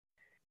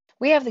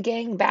We have the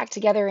gang back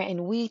together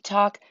and we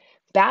talk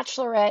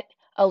Bachelorette,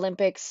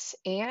 Olympics,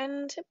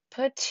 and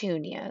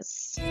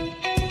Petunias.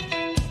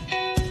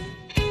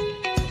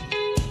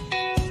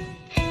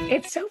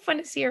 It's so fun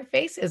to see your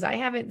faces. I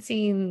haven't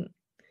seen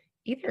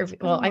either of you.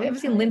 Well, I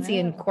haven't seen Lincee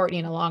and Kourtney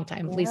in a long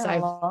time. At least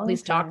I've at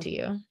least talked to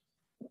you.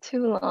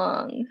 Too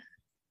long.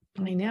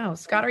 I know.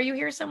 Scott, are you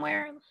here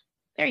somewhere?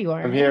 There you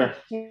are. I'm here.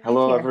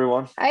 Hello,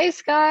 everyone. Hi,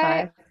 Scott.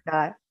 Hi,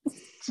 Scott.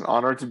 It's an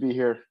honor to be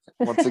here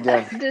once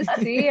again. Good to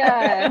see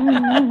ya.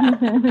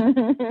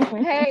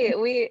 Hey,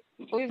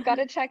 we've got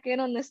to check in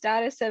on the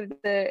status of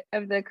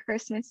the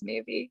Christmas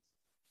movie.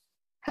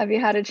 Have you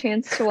had a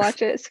chance to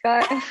watch it,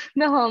 Scott?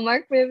 The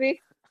Hallmark movie.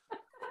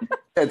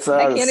 It's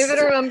I can't even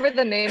remember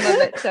the name of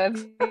it, so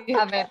if you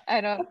haven't,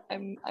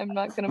 I'm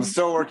not gonna. I'm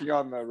still working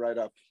on the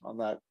write-up on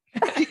that.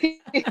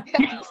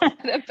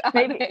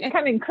 Maybe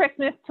coming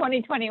Christmas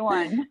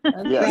 2021.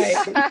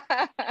 Yes.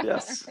 Right.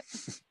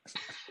 Yes.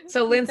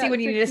 So Lincee, when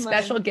you need a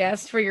special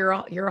guest for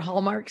your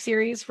Hallmark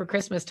series for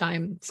Christmas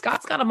time,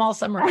 Scott's got them all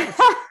summarized.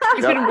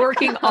 He's been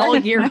working all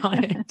year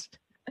on it.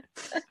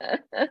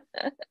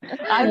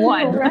 On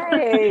one.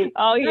 Right.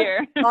 All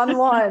year.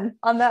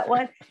 on that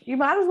one. You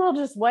might as well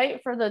just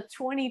wait for the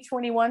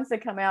 2021s to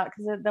come out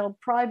because they'll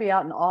probably be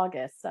out in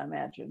August, I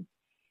imagine.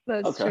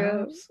 That's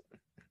true.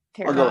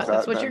 I'll go with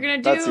That's what then. you're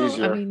gonna That's do.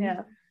 easier. I mean,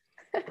 Yeah.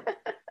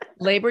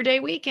 Labor Day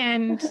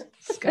weekend.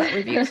 Scott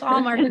reviews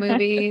Hallmark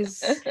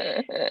movies.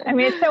 I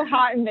mean, it's so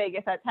hot in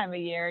Vegas that time of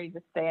year. You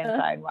just stay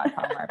inside and watch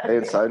Hallmark. Stay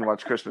inside and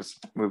watch Christmas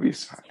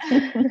movies.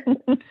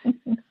 I'm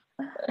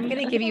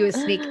gonna give you a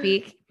sneak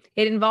peek.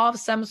 It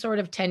involves some sort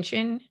of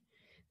tension.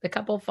 The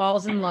couple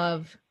falls in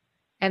love,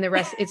 and the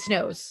rest it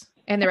snows,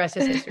 and the rest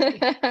is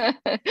history.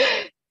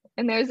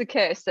 And there's a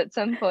kiss at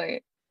some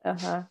point.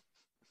 Uh-huh.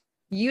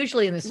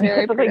 Usually in the snow.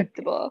 Very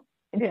predictable.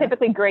 And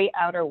typically great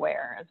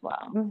outerwear as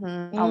well.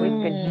 Mm-hmm. Always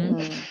good.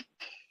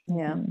 Mm-hmm.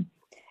 Yeah.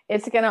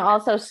 It's going to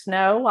also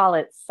snow while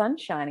it's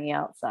sunshiny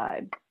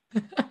outside.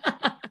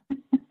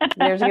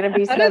 There's going to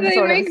be How some do they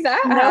sort of make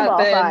that snowball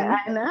happen? fight.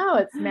 I know,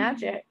 it's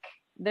magic.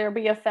 There'll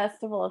be a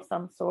festival of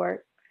some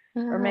sort,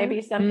 or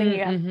maybe something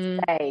you have to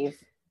save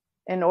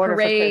in order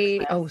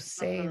Parade. for Christmas. Oh,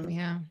 save,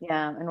 yeah.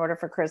 Yeah, in order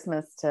for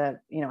Christmas to,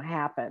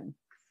 happen.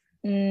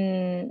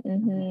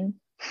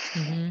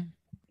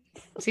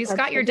 See,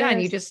 Scott, you're done.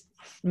 You just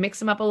mix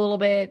them up a little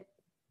bit.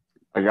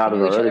 I got it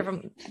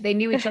already. They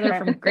knew each other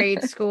from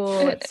grade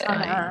school. It's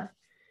fine.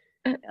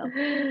 All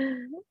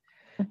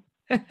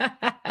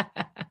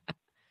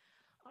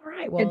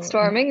right. Well, It's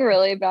storming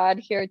really bad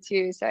here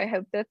too, so I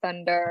hope the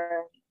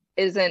thunder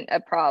isn't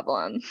a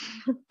problem.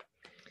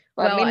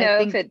 Let me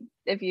know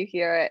if you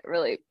hear it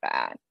really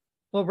bad.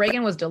 Well,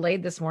 Reagan was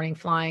delayed this morning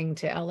flying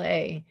to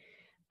LA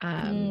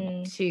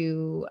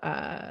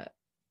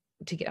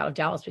to get out of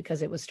Dallas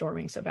because it was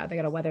storming so bad. They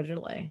got a weather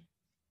delay.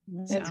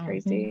 That's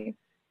crazy.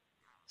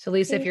 So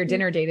Lisa, if your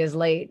dinner date is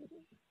late.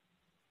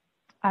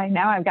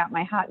 I've got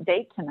my hot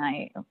date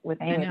tonight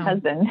with Amy's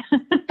husband.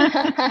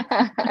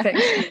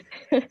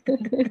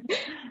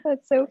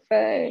 That's so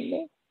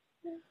fun.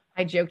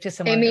 I joked to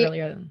someone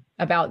earlier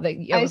about that.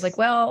 I was like,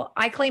 well,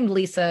 I claimed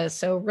Lisa,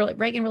 so really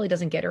Reagan really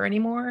doesn't get her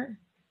anymore.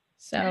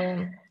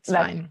 So it's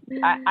fine.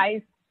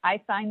 I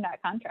signed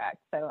that contract,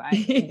 so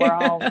we're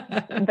all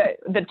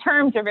the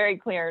terms are very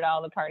clear to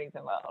all the parties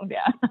involved.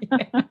 Yeah.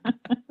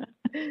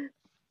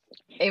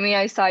 Amy,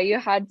 I saw you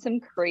had some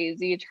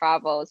crazy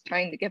travels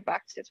trying to get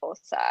back to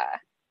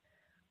Tulsa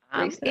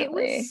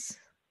recently.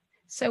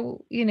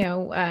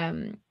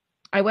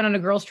 I went on a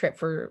girls' trip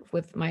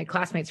with my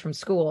classmates from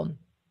school.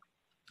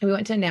 We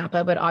went to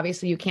Napa, but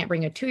obviously you can't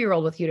bring a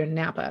 2-year-old with you to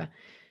Napa.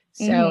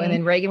 So, and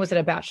then Reagan was at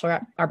a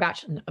bachelor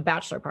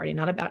party,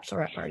 not a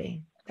bachelorette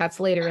party.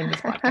 That's later in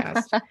this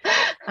podcast.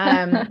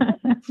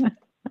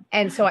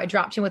 And so I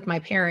dropped him with my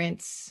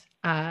parents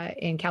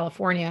in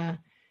California,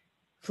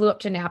 flew up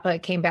to Napa,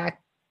 came back,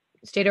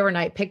 stayed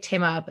overnight, picked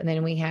him up, and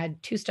then we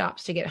had 2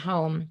 stops to get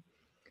home.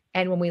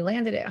 And when we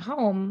landed at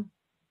home,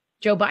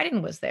 Joe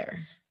Biden was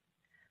there,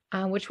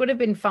 which would have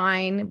been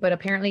fine, but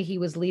apparently he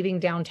was leaving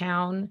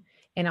downtown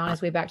and on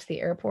his way back to the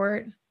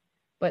airport.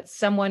 But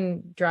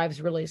someone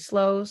drives really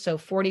slow. So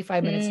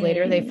 45 minutes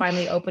later, they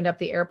finally opened up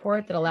the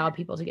airport that allowed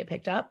people to get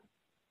picked up.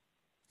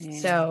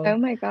 So, oh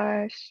my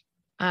gosh.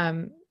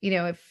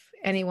 If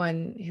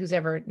anyone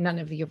none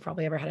of you have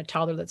probably ever had a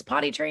toddler that's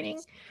potty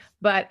training,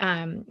 but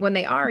when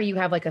they are, you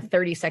have like a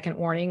 30-second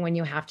warning when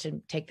you have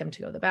to take them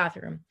to go to the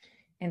bathroom.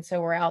 And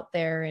so we're out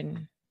there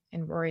and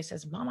Rory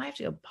says, Mom, I have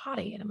to go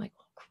potty. And I'm like,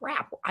 well,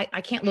 crap,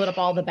 I can't load up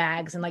all the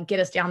bags and like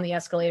get us down the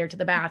escalator to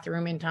the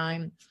bathroom in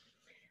time.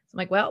 So I'm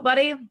like, well,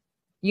 buddy,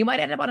 you might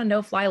end up on a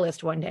no-fly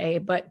list one day,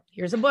 but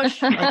here's a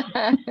bush. Like,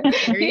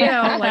 here you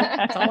go. Like,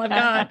 that's all I've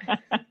got.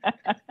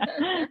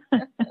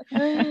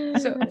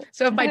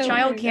 So if my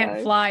child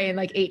can't fly in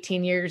like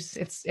 18 years,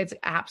 it's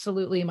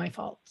absolutely my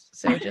fault.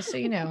 So just so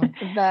you know.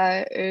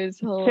 That is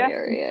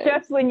hilarious.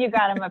 Just when you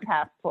got him a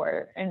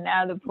passport, and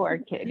now the poor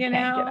kid can't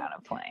get on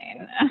a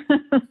plane.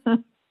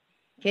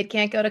 Kid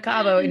can't go to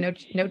Cabo,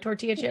 no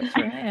tortilla chips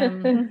for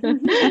him.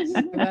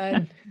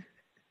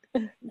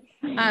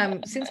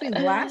 Since we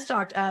last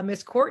talked,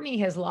 Miss Kourtney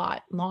has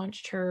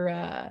launched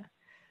her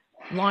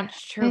brand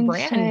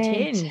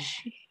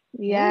Tinge.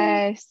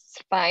 Yes,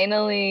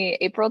 finally,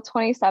 April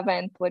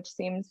 27th, which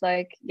seems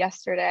like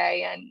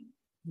yesterday and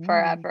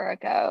forever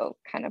ago,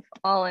 kind of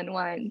all in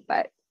one,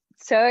 but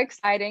so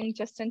exciting,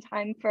 just in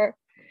time for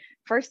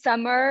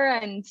summer.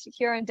 And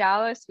here in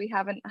Dallas, we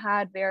haven't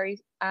had very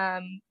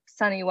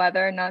sunny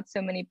weather, not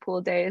so many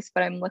pool days,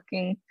 but I'm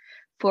looking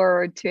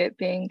forward to it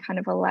being kind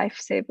of a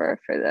lifesaver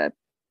for the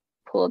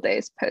pool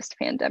days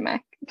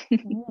post-pandemic.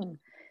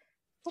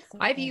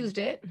 I've used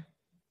it.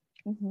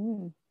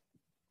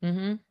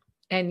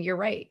 And you're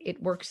right,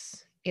 it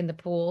works in the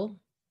pool,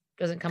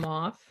 doesn't come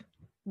off.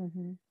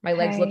 My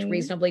legs looked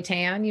reasonably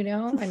tan,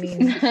 I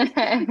mean.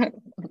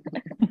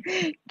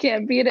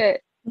 Can't beat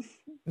it.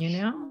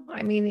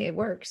 I mean, it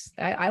works.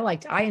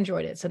 I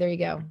enjoyed it. So there you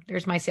go.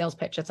 There's my sales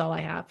pitch. That's all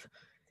I have.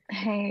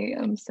 Hey,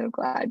 I'm so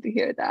glad to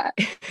hear that.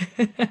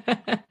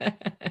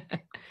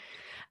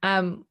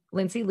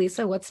 Lincee,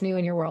 Lisa, what's new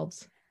in your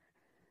worlds?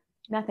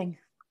 Nothing.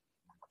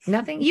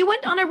 You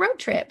went on a road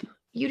trip.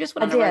 You just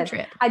went on a road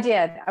trip. I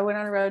did. I went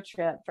on a road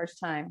trip first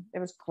time. It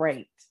was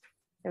great.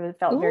 It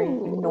felt very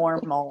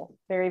normal,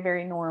 very,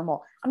 very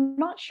normal. I'm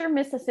not sure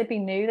Mississippi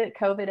knew that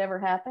COVID ever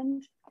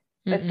happened,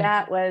 but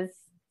that was,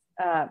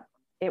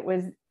 it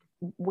was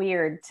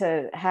weird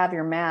to have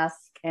your mask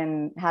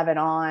and have it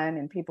on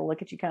and people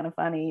look at you kind of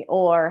funny,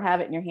 or have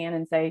it in your hand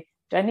and say,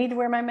 do I need to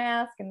wear my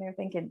mask? And they're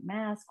thinking,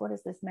 mask, what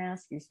is this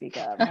mask you speak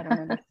of? I don't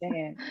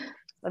understand.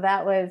 So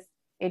that was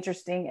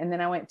interesting. And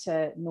then I went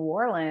to New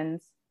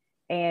Orleans,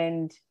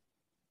 and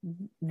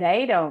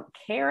they don't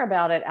care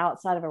about it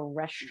outside of a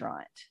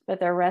restaurant, but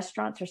their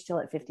restaurants are still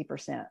at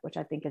 50%, which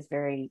I think is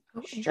very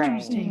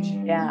strange.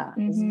 Yeah,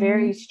 it's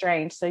very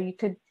strange. So you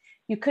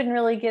couldn't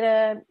really get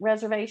a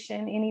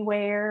reservation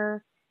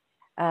anywhere.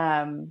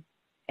 And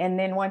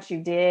then once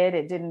you did,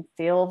 it didn't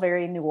feel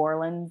very New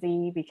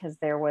Orleans-y because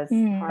there was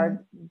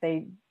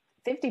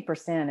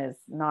 50% is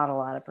not a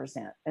lot of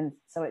percent. And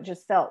so it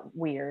just felt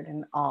weird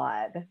and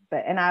odd,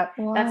 that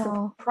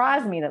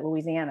surprised me that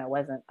Louisiana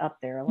wasn't up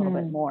there a little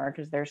bit more,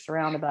 because they're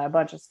surrounded by a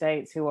bunch of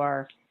states who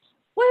are,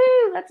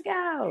 woo, let's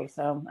go.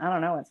 So I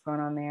don't know what's going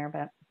on there,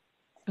 but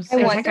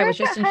I was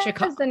just in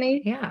Chicago.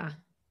 Yeah,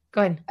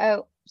 go ahead.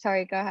 Oh,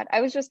 sorry, go ahead.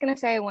 I was just going to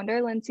say, I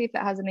wonder, Lincee, if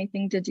it has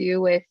anything to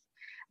do with,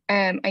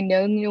 I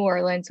know New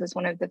Orleans was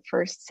one of the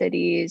first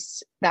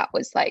cities that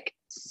was like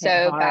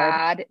so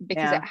bad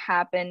because it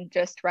happened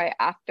just right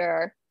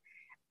after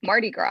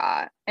Mardi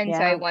Gras. And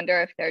so I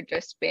wonder if they're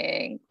just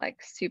being like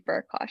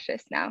super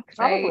cautious now.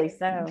 Probably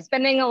so.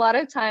 Spending a lot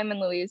of time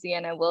in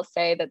Louisiana, will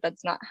say that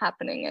that's not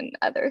happening in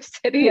other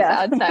cities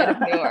outside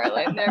of New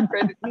Orleans. They're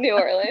for New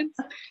Orleans.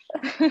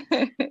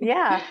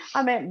 Yeah.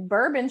 I mean,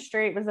 Bourbon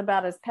Street was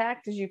about as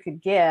packed as you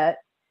could get.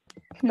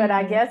 But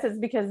I guess it's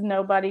because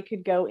nobody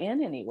could go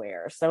in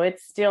anywhere. So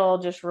it's still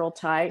just real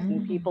tight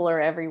and people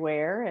are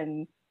everywhere,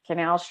 and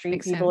Canal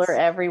Street people are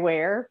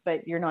everywhere,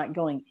 but you're not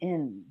going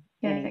in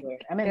anywhere.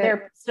 I mean, there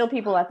are still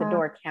people at the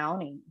door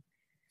counting.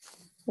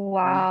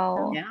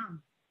 Wow. Yeah.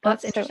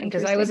 That's interesting,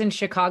 because I was in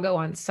Chicago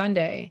on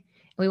Sunday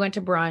and we went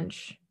to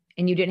brunch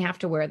and you didn't have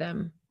to wear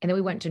them. And then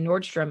we went to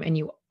Nordstrom and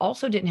you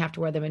also didn't have to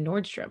wear them in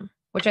Nordstrom,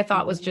 which I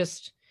thought was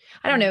just,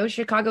 I don't know,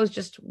 Chicago's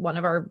just one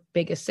of our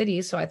biggest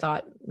cities. So I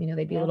thought,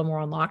 they'd be a little more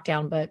on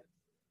lockdown, but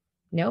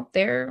nope,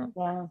 they're,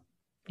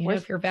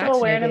 if you're vaccinated.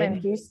 Still wearing them in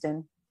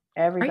Houston.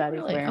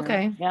 Everybody's wearing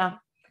them. Yeah.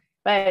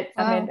 But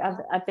I mean,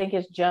 I think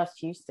it's just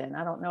Houston.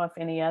 I don't know if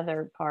any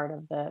other part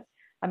of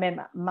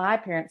my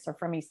parents are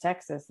from East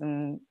Texas,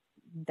 and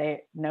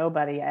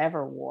nobody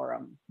ever wore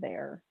them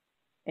there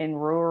in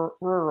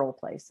rural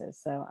places.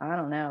 So I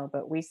don't know,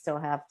 but we still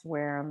have to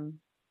wear them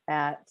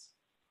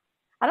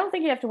I don't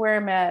think you have to wear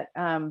them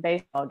at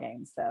baseball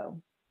games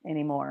though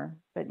anymore,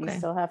 but you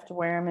still have to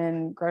wear them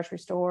in grocery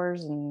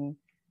stores and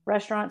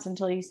restaurants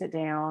until you sit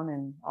down,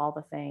 and all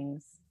the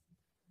things,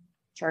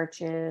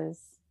 churches,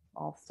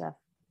 all stuff.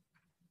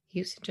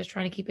 Houston just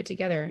trying to keep it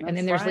together. And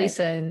then there's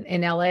Lisa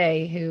in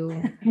LA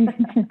who,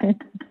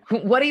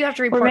 what do you have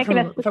to report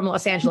from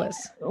Los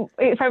Angeles?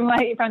 From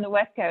the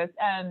West Coast.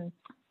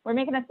 We're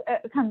making a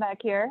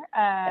comeback here.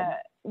 I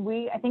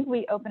think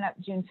we open up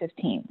June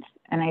 15th,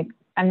 and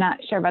I'm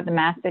not sure about the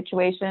mask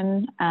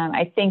situation.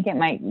 I think it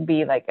might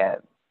be like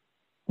a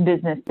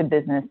business to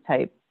business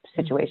type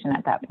situation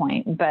at that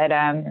point. But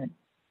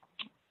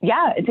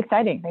yeah, it's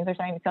exciting. Things are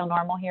starting to feel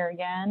normal here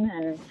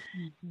again.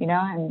 And,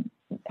 I'm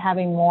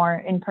having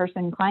more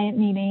in-person client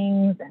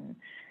meetings and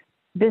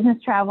business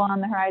travel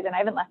on the horizon. I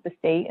haven't left the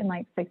state in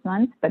like 6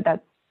 months, but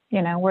that's,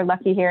 we're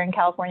lucky here in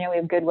California. We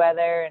have good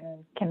weather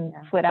and can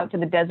flit out to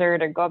the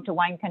desert or go up to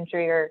wine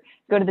country or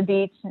go to the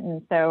beach.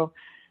 And so,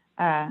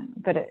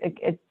 but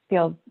it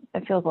feels a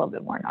little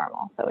bit more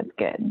normal. So it's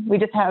good. We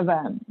just have,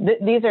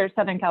 these are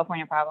Southern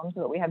California problems,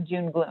 but we have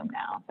June gloom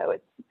now. So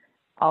it's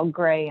all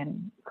gray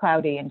and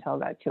cloudy until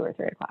about 2 or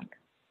 3 o'clock.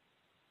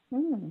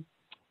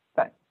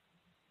 But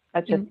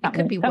that's just it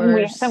could be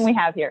worse. Something we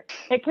have here.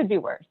 It could be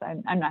worse.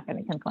 I'm not going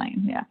to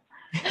complain. Yeah.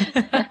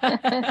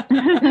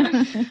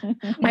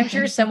 I'm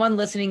sure someone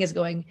listening is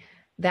going,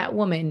 that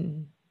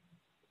woman,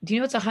 do you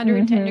know it's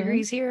 110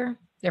 degrees here?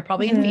 They're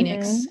probably in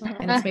Phoenix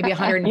and it's maybe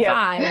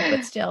 105,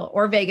 but still,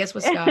 or Vegas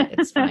with Scott.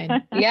 It's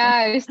fine.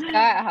 Yeah,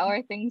 Scott, how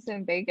are things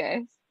in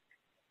Vegas?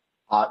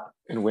 Hot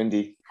and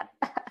windy.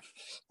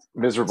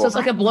 Miserable. So it's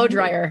like a blow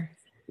dryer.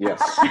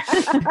 Yes.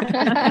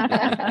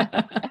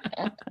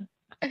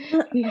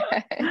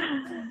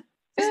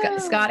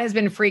 Scott has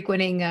been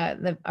frequenting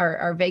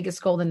our Vegas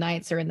Golden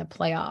Knights are in the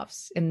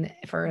playoffs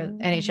for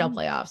NHL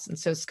playoffs. And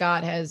so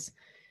Scott has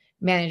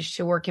managed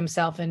to work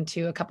himself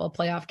into a couple of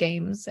playoff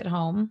games at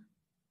home.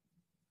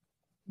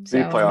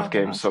 3 playoff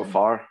games so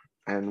far,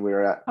 and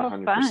we're at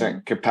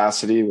 100%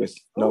 capacity with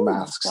no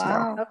masks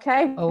now.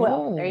 Okay,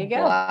 well, there you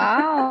go.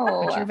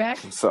 Wow. But you're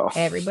so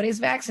everybody's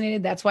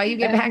vaccinated. That's why you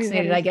get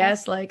vaccinated, I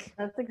guess. Like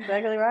that's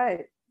exactly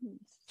right.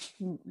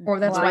 Or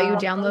that's why you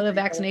download a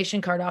vaccination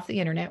card off the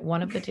internet.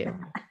 One of the two.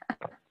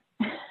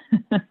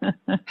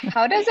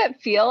 How does it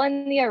feel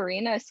in the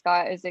arena,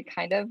 Scott? Is it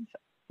kind of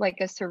like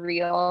a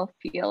surreal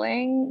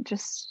feeling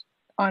just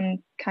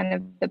on kind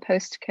of the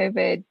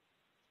post-COVID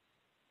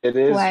It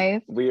is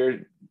life?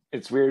 weird.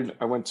 It's weird.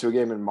 I went to a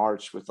game in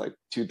March with like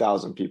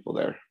 2,000 people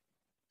there.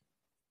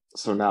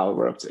 So now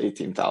we're up to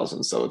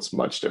 18,000. So it's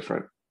much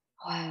different.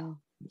 Wow.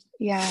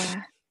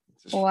 Yeah.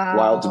 It's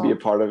wild to be a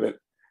part of it.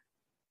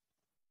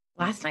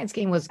 Last night's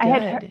game was good.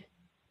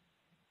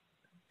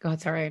 Go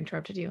ahead. Sorry, I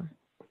interrupted you.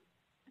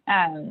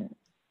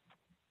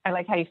 I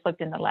like how you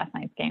flipped into last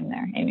night's game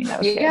there, Amy. That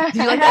was good. Did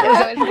you like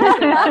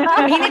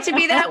that? He needed to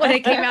be that when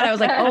it came out. I was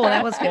like, oh,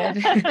 that was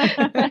good.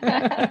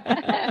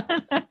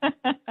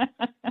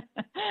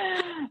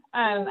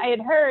 I had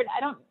heard, I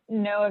don't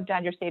know if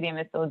Dodger Stadium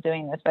is still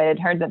doing this, but I had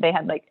heard that they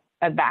had like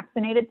a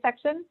vaccinated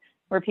section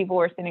where people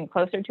were sitting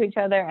closer to each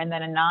other, and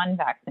then a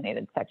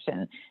non-vaccinated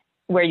section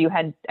where you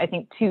had, I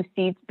think, 2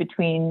 seats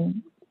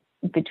between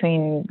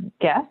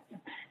guests.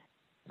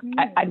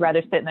 I'd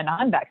rather sit in the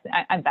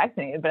non-vaccinated. I'm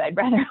vaccinated, but I'd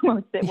rather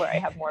sit where I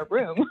have more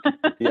room.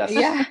 Yes.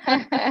 Yeah.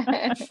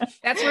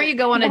 That's where you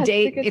go on a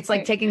date. It's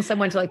like taking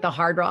someone to like the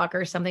Hard Rock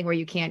or something where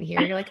you can't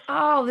hear. You're like,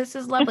 oh, this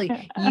is lovely.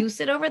 You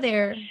sit over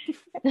there.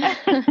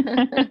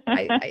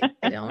 I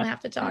don't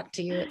have to talk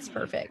to you. It's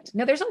perfect.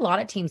 No, there's a lot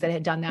of teams that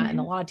had done that, and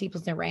a lot of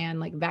teams that ran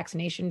like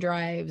vaccination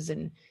drives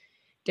and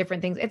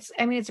different things. It's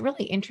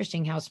really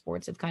interesting how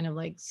sports have kind of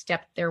like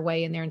stepped their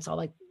way in there and saw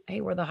like,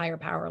 hey, we're the higher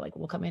power. Like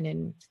we'll come in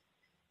and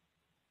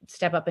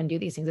step up and do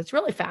these things. It's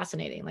really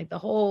fascinating. Like the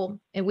whole,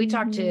 and we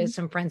talked to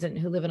some friends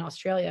who live in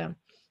Australia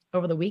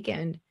over the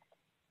weekend,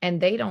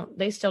 and they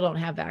still don't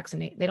have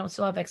they don't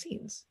still have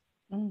vaccines,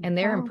 and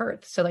they're in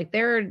Perth. So like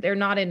they're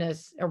not in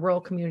a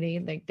rural community,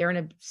 like they're in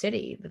a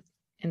city.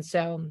 And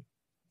so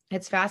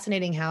it's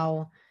fascinating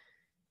how,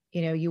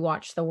 you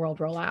watch the world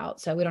roll out.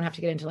 So we don't have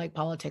to get into like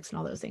politics and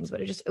all those things,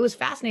 but it was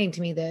fascinating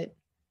to me that,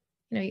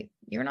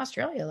 you're in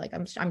Australia. Like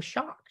I'm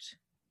shocked.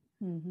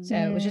 So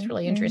it was just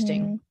really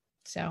interesting.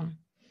 So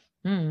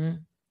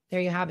there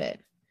you have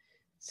it.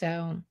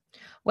 So,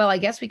 well, I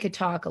guess we could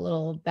talk a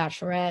little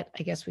Bachelorette.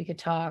 I guess we could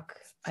talk,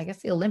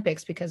 the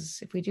Olympics, because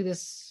if we do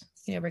this,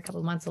 every couple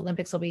of months, the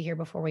Olympics will be here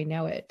before we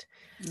know it.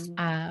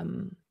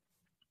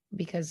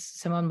 Because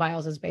Simone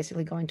Biles is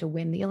basically going to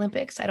win the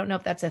Olympics. I don't know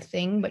if that's a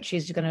thing, but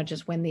she's going to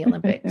just win the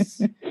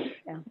Olympics.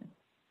 Yeah.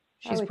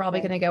 She's probably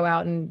going to go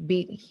out and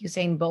beat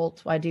Usain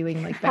Bolt while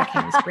doing like back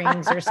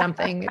handsprings or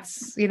something.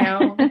 It's,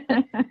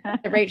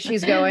 the rate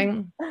she's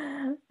going.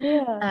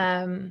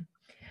 Yeah.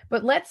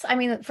 But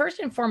first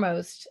and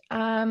foremost,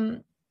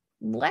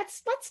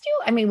 let's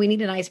do, we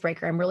need an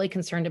icebreaker. I'm really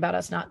concerned about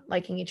us not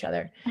liking each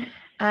other.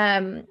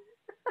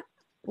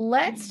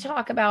 Let's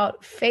talk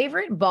about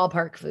favorite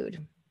ballpark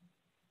food.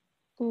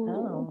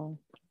 Oh.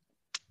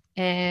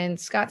 And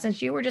Scott,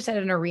 since you were just at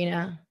an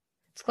arena,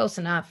 it's close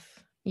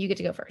enough. You get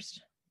to go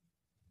first.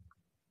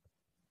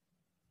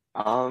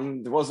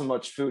 There wasn't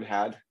much food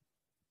had.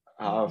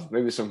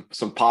 Maybe some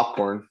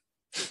popcorn.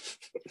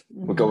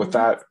 We'll go with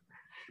that.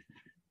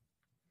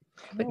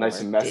 But nice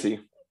and messy.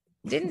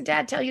 Didn't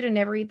Dad tell you to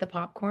never eat the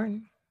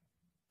popcorn?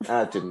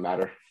 That didn't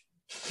matter.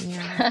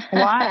 Yeah.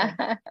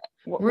 Why?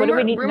 What do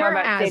we need to know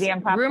about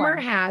stadium popcorn? Rumor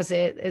has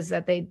it is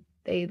that they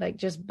like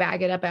just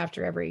bag it up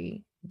after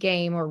every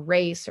game or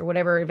race or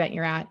whatever event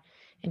you're at,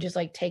 and just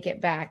like take it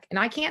back. And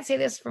I can't say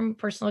this from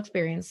personal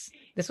experience.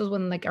 This was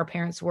when like our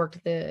parents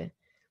worked the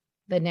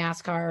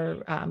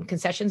NASCAR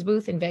concessions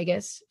booth in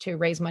Vegas to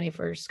raise money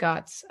for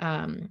Scott's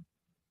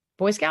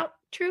Boy Scout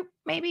troop,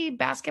 maybe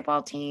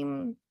basketball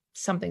team,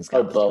 something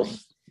Scott was doing.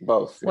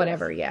 Both.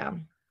 Whatever, yeah.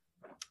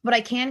 But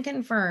I can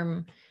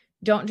confirm,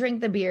 don't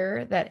drink the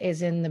beer that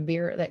is in the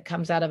beer that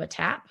comes out of a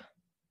tap.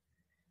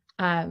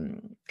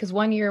 Because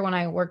one year when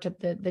I worked at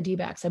the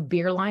D-backs, a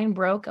beer line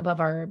broke above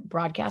our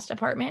broadcast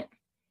department,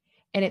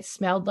 and it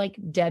smelled like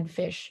dead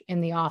fish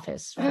in the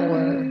office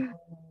for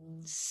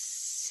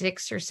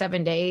 6 or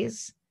 7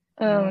 days.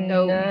 Oh, so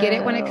no. Get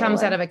it when it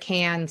comes out of a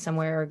can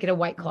somewhere, or get a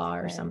White Claw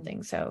or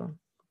something. So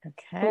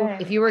okay.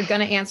 if you were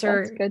going to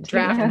answer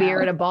draft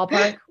beer at a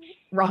ballpark,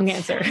 Wrong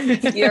answer.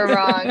 You're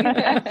wrong.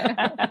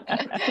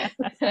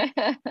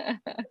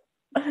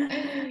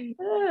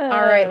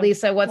 All right,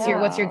 Lisa, what's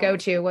your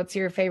go-to? What's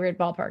your favorite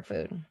ballpark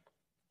food?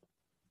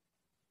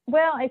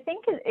 Well, I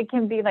think it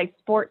can be like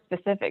sport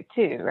specific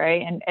too,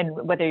 right? And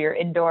whether you're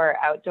indoor or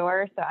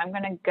outdoor. So I'm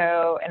going to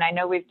go, and I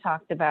know we've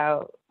talked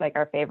about like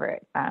our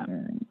favorite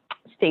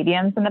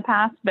stadiums in the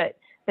past, but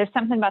there's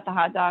something about the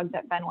hot dogs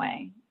at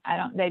Fenway.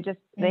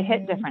 They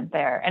hit different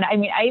there. And I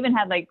mean, I even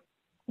had like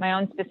my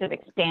own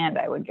specific stand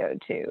I would go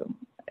to.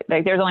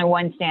 Like there's only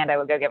one stand I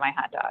would go get my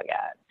hot dog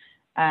at.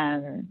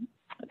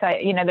 So I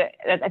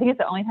think it's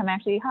the only time I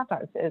actually eat hot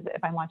dogs is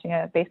if I'm watching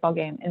a baseball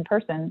game in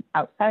person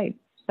outside.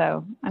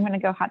 So I'm going to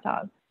go hot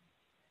dog.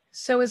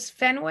 So is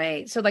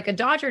Fenway, so like a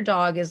Dodger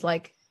dog is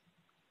like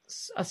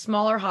a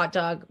smaller hot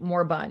dog,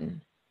 more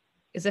bun.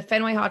 Is a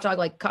Fenway hot dog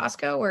like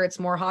Costco where it's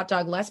more hot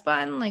dog, less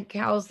bun? Like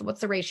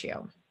what's the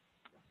ratio?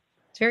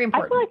 It's very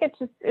important. I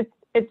feel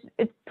like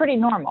it's pretty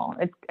normal.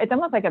 It's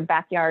almost like a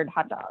backyard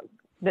hot dog.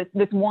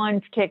 This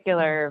one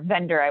particular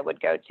vendor I would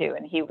go to,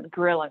 and he would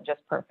grill them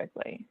just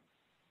perfectly.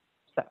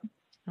 So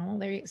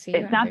there you see.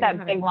 It's not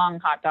that big long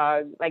hot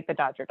dog like the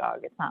Dodger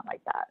dog. It's not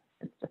like that.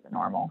 It's just a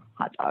normal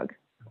hot dog.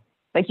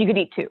 Like you could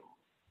eat two,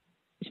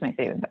 which makes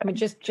it even better. I mean,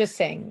 just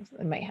saying,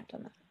 I might have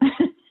done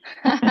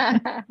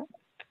that.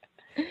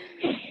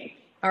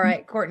 All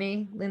right,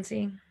 Kourtney,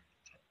 Lincee.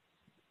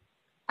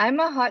 I'm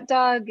a hot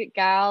dog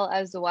gal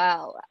as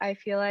well. I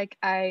feel like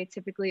I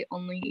typically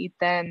only eat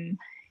them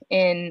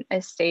in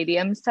a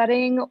stadium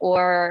setting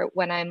or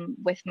when I'm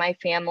with my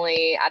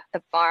family at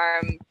the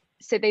farm.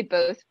 So they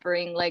both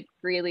bring like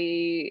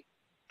really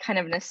kind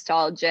of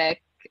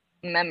nostalgic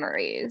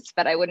memories,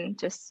 but I wouldn't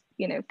just,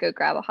 go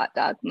grab a hot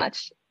dog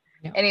much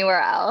anywhere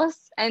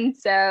else. And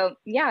so,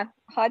 yeah,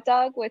 hot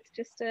dog with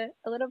just a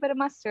little bit of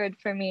mustard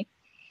for me.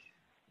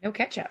 No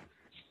ketchup.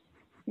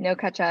 No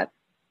ketchup.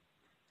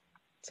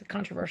 It's a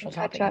controversial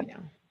topic.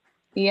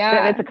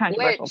 Yeah. It's a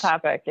controversial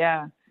topic.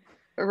 Yeah.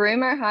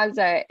 Rumor has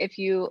it, if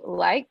you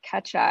like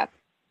ketchup,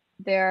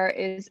 there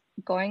is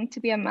going to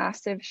be a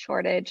massive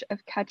shortage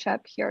of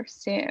ketchup here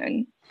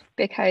soon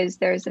because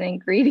there's an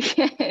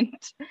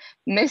ingredient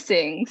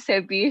missing.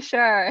 So be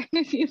sure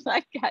if you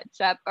like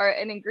ketchup or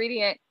an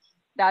ingredient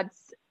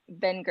that's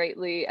been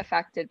greatly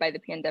affected by the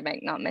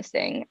pandemic, not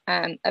missing,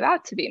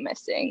 about to be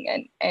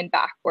missing and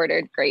back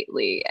ordered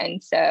greatly.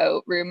 And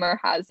so rumor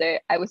has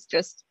it,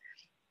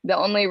 the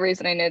only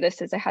reason I know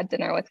this is I had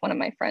dinner with one of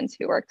my friends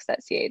who works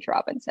at C.H.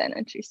 Robinson,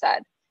 and she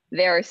said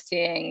they're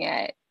seeing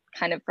it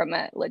kind of from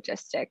a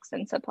logistics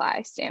and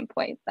supply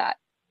standpoint that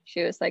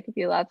she was like, if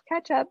you love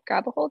ketchup,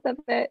 grab a hold of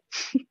it.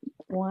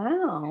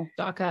 Wow.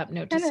 Stock up,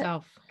 note to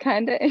self.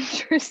 Kind of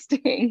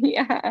interesting.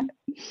 Yeah.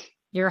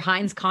 Your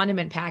Heinz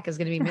condiment pack is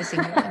going to be missing.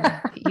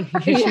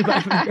 You should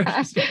buy from the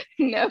grocery store.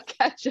 No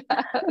ketchup.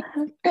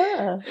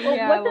 Well,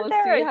 wasn't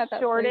there a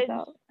shortage?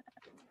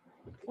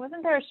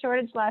 Wasn't there a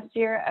shortage last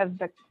year of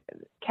the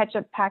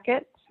ketchup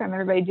packets from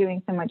everybody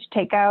doing so much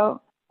takeout?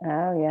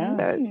 Oh yeah.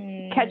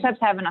 So ketchup's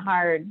having a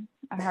hard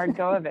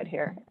go of it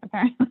here,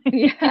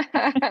 apparently.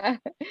 Yeah.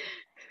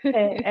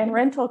 and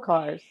rental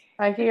cars.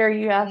 I hear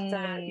you have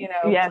to,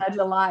 pledge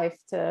a life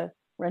to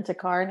rent a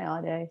car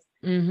nowadays.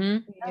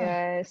 Mm-hmm.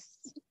 Yes.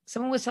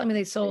 Someone was telling me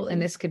they sold,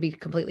 and this could be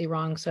completely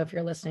wrong. So if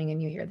you're listening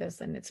and you hear this,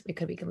 then it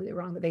could be completely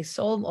wrong. But they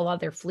sold a lot of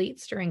their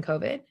fleets during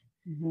COVID,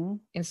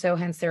 and so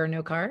hence there are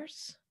no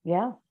cars.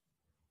 Yeah.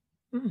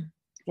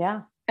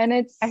 Yeah. And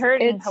I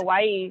heard in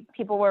Hawaii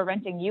people were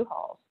renting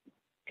U-Hauls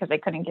because they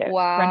couldn't get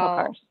rental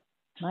cars.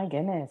 My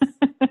goodness.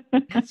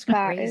 That's crazy.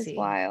 That is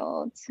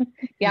wild.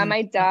 Yeah,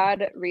 my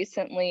dad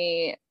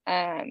recently,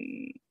 my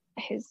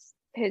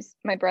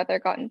brother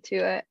got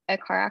into a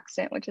car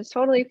accident, which is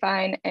totally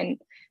fine.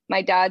 And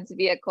my dad's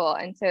vehicle.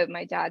 And so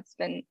my dad's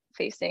been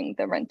facing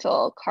the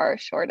rental car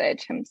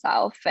shortage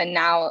himself. And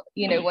now,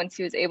 once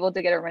he was able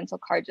to get a rental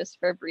car just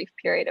for a brief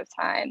period of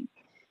time,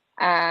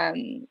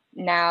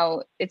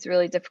 now it's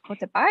really difficult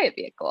to buy a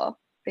vehicle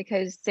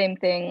because same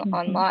thing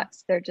on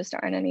lots, there just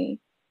aren't any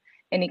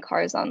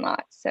cars on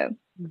lots. So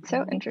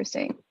so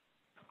interesting.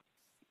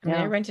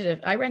 Yeah.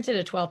 I rented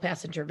a 12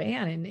 passenger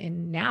van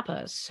in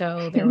Napa.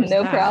 So there was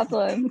no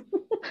problem.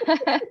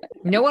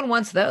 No one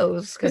wants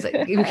those because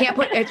you can't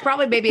it's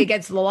probably maybe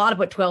against the law to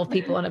put 12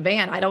 people in a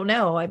van. I don't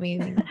know. I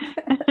mean,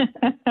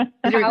 does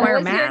it require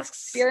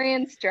masks? Your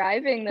experience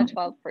driving the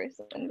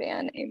 12-person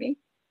van, Amy?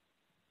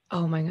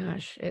 Oh my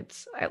gosh.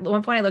 At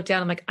one point I looked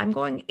down, I'm like, I'm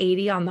going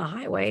 80 on the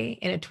highway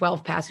in a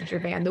 12 passenger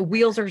van. The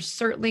wheels are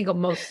certainly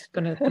going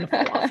to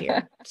fall off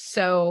here.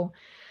 So,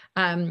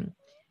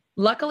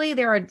 luckily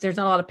there's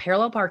not a lot of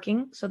parallel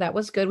parking. So that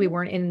was good. We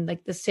weren't in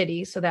like the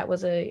city. So that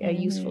was a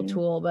useful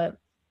tool, but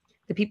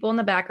the people in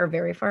the back are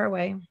very far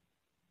away.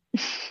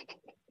 So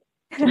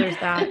there's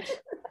that.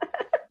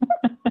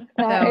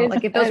 So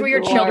like if those were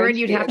your children,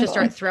 you'd have to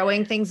start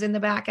throwing things in the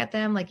back at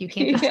them. Like you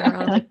can't just turn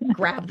around and like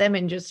grab them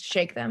and just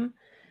shake them.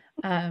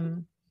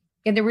 And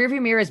the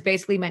rearview mirror is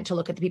basically meant to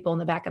look at the people in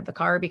the back of the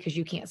car because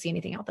you can't see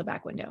anything out the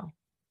back window.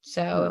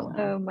 So,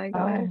 oh my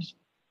gosh,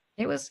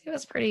 it was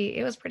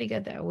pretty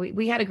good though.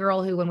 We had a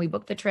girl who, when we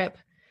booked the trip,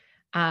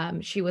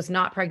 She was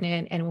not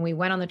pregnant. And when we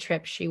went on the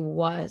trip, she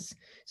was.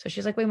 So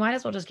she's like, we might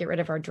as well just get rid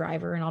of our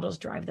driver and I'll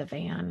just drive the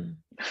van.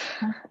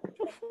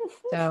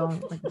 So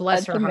like,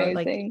 bless her heart.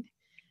 Like,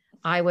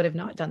 I would have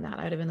not done that.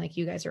 I would have been like,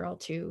 you guys are all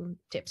too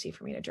tipsy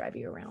for me to drive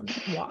you around.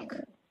 Walk.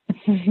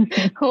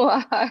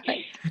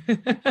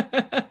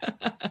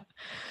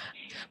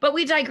 But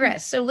we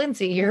digress. So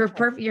Lincee, your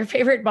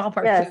favorite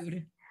ballpark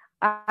food.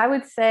 I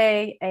would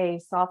say a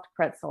soft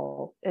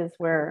pretzel is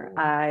where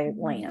I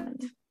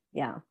land.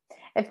 Yeah.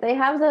 If they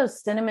have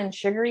those cinnamon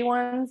sugary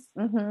ones,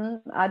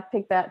 I'd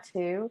pick that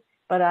too.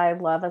 But I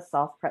love a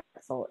soft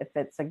pretzel. If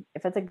it's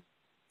a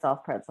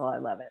soft pretzel, I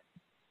love it.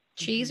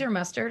 Cheese or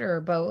mustard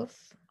or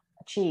both?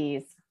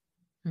 Cheese,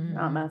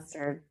 not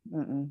mustard.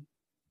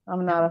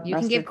 I'm not a You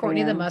can give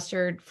Kourtney the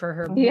mustard for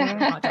her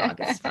hot dog.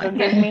 It's fine. So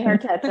give me her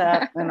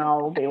ketchup and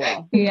all will be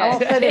well. I'll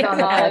put it on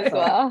the pretzel.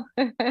 Well.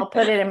 I'll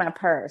put it in my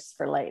purse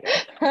for later.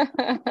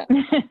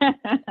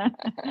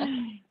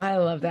 I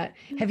love that.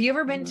 Has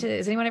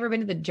anyone ever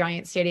been to the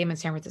Giant Stadium in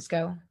San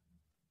Francisco?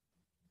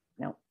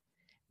 No.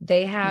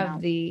 They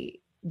have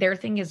their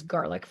thing is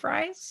garlic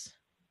fries.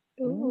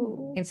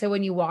 Ooh. And so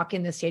when you walk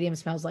in, the stadium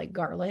smells like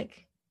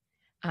garlic.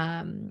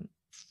 They're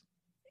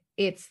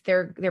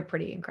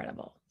pretty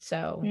incredible.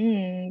 So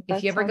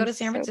if you ever go to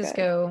San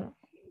Francisco,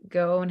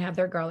 go and have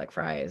their garlic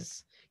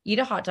fries. Eat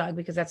a hot dog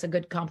because that's a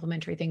good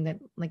complimentary thing that,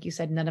 like you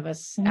said, none of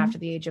us after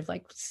the age of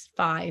like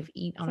 5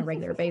 eat on a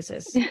regular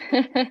basis.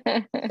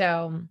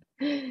 So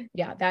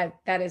yeah,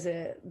 that is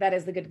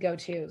the good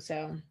go-to.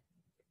 So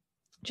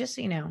just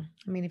so you know,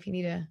 I mean, if you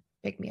need to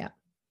pick me up.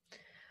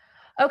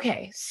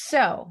 Okay.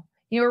 So,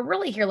 we're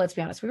really here. Let's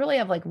be honest. We really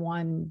have like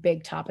one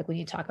big topic we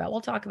need to talk about. We'll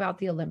talk about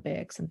the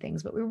Olympics and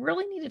things, but we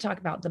really need to talk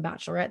about the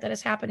Bachelorette that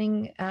is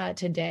happening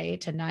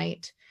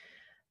tonight.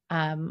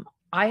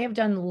 I have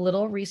done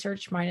little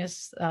research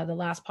minus the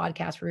last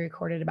podcast we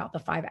recorded about the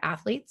 5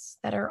 athletes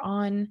that are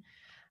on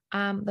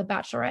the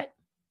Bachelorette.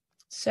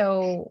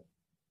 So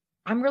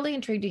I'm really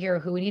intrigued to hear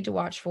who we need to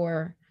watch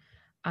for.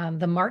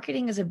 The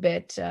marketing is a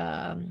bit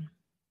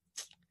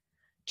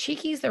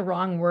cheeky is the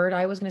wrong word.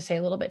 I was going to say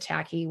a little bit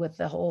tacky with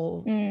the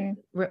whole,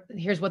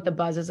 here's what the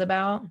buzz is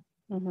about.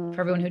 For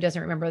everyone who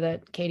doesn't remember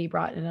that Katie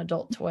brought an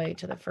adult toy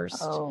to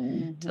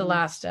to the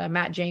last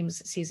Matt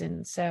James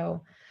season.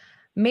 So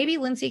maybe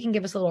Lincee can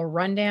give us a little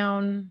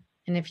rundown.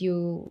 And if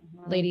you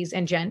ladies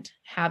and gent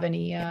have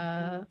any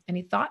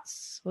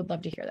thoughts, would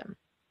love to hear them.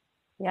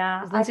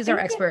 Yeah. Lincee's our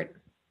expert.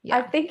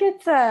 I think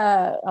it's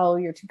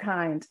you're too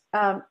kind.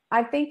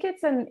 I think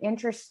it's an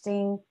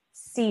interesting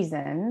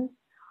season.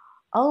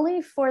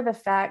 Only for the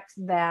fact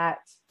that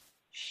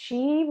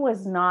she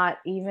was not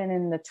even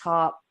in the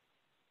top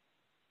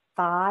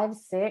 5,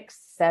 6,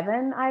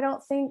 7. I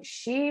don't think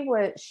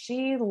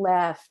she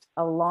left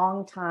a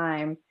long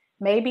time,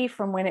 maybe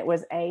from when it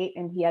was 8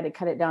 and he had to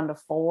cut it down to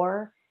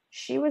 4.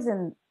 She was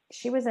in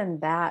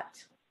that.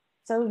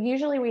 So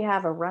usually we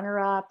have a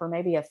runner-up or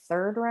maybe a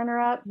third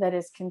runner-up that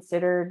is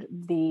considered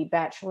the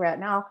Bachelorette.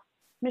 Now,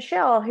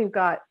 Michelle, who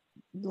got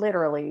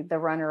literally the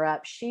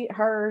runner-up,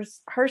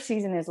 her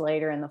season is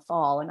later in the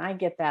fall, and I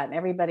get that, and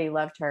everybody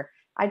loved her.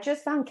 I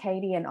just found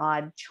Katie an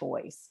odd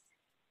choice.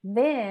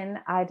 Then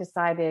I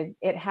decided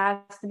it has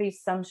to be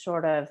some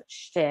sort of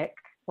shtick,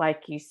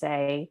 like you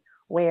say,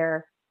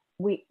 where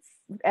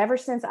ever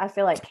since I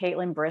feel like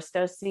Caitlin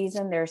Bristow's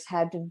season, there's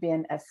had to have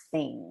been a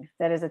thing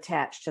that is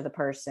attached to the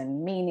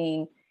person,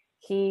 meaning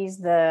he's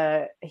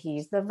the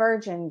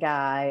virgin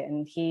guy,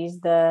 and she's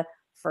the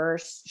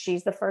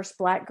first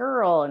Black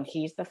girl, and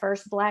he's the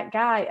first Black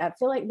guy. I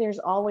feel like there's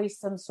always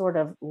some sort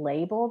of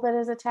label that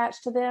is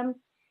attached to them.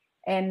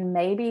 And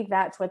maybe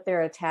that's what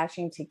they're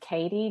attaching to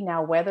Katie.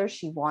 Now, whether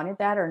she wanted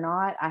that or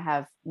not, I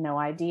have no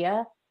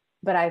idea.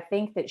 But I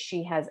think that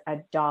she has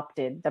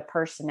adopted the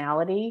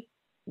personality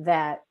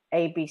that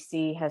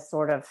ABC has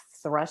sort of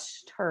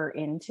thrust her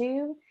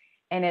into.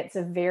 And it's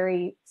a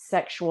very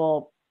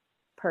sexual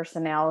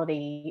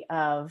personality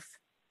of,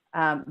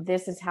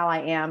 this is how I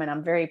am, and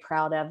I'm very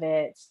proud of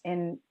it.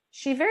 And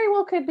she very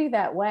well could be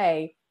that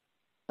way.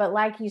 But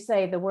like you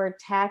say, the word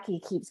tacky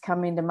keeps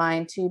coming to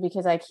mind too,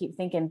 because I keep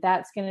thinking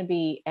that's going to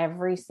be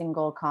every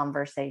single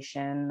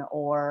conversation,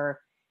 or,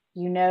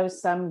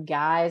 some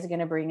guy is going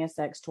to bring a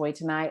sex toy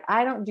tonight.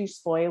 I don't do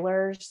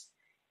spoilers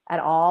at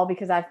all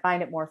because I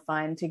find it more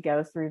fun to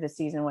go through the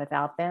season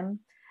without them.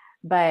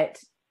 But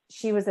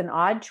she was an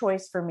odd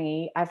choice for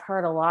me. I've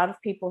heard a lot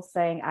of people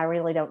saying, I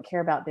really don't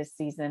care about this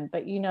season,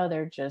 but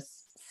they're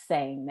just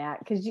saying that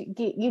because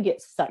you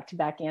get sucked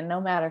back in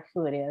no matter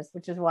who it is,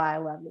 which is why I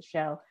love the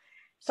show.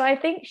 So I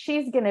think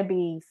she's going to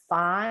be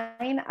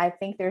fine. I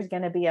think there's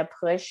going to be a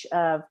push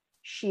of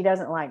she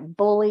doesn't like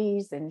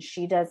bullies, and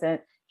she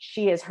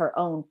is her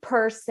own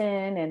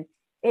person. And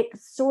it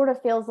sort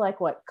of feels like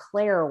what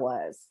Claire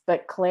was,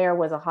 but Claire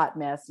was a hot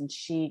mess and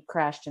she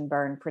crashed and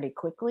burned pretty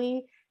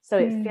quickly. So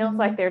it feels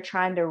like they're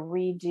trying to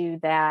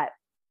redo that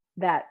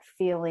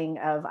feeling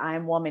of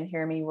I'm woman,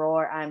 hear me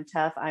roar. I'm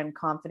tough. I'm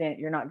confident.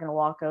 You're not going to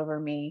walk over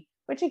me,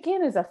 which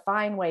again is a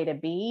fine way to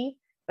be.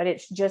 But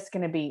it's just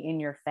going to be in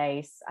your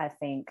face, I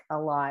think, a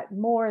lot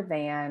more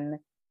than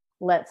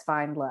let's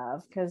find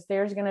love, because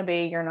there's going to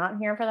be, you're not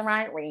here for the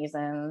right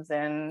reasons,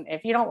 and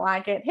if you don't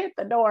like it, hit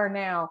the door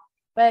now.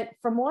 But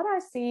from what I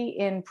see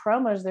in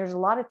promos, there's a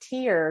lot of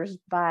tears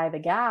by the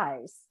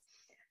guys.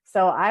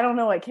 So I don't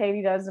know what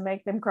Katie does to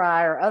make them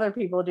cry, or other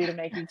people do to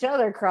make each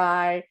other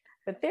cry,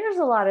 but there's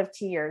a lot of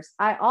tears.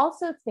 I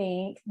also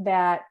think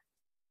that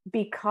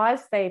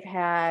because they've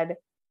had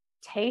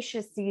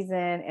Tayshia's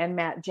season and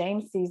Matt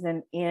James'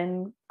 season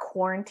in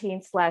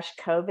quarantine /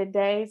 COVID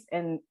days,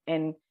 and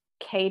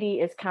Katie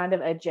is kind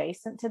of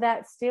adjacent to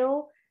that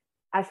still,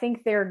 I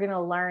think they're going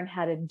to learn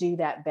how to do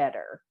that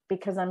better,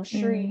 because I'm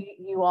sure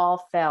you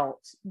all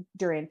felt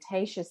during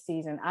Tayshia's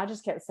season, I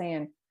just kept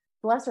saying,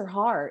 bless her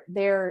heart,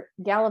 they're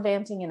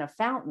gallivanting in a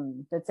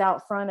fountain that's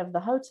out front of the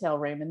hotel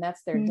room, and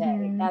that's their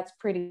day. That's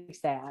pretty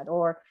sad.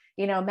 Or,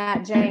 you know,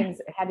 Matt James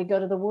had to go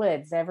to the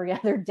woods every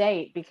other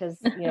date because,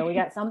 you know, we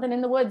got something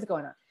in the woods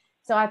going on.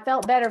 So I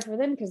felt better for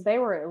them because they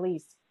were at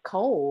least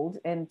cold.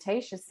 And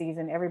Tayshia's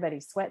season, everybody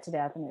sweat to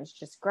death and it was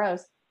just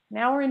gross.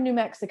 Now we're in New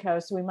Mexico,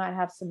 so we might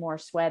have some more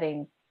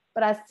sweating.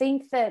 But I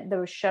think that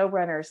those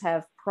showrunners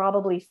have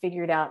probably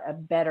figured out a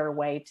better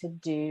way to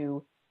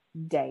do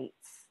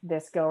dates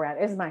this go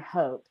around, is my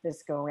hope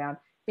this go around,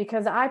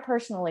 because I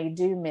personally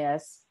do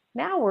miss,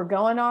 now we're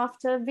going off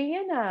to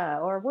Vienna,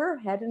 or we're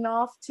heading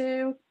off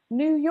to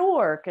New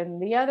York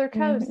and the other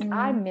coast.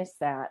 I miss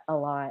that a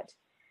lot.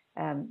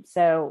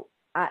 So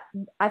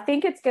I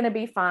think it's going to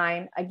be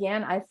fine.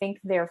 Again, I think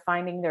they're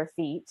finding their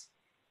feet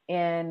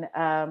in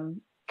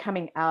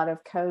coming out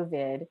of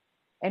COVID,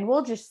 and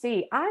we'll just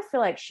see. I feel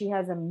like she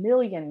has a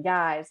million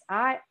guys.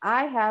 I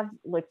have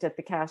looked at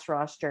the cast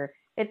roster.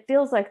 It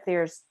feels like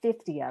there's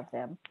 50 of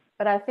them,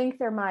 but I think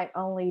there might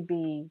only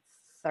be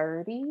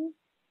 30.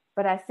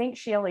 But I think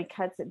she only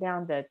cuts it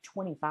down to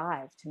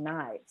 25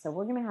 tonight. So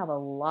we're going to have a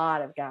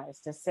lot of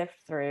guys to sift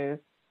through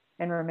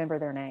and remember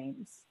their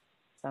names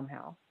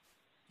somehow.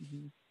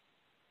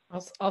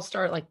 I'll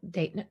start like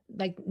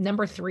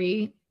number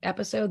 3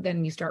 episode,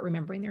 then you start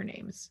remembering their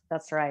names.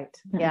 That's right.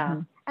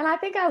 Yeah. And I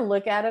think I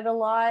look at it a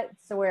lot.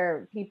 So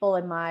where people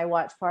in my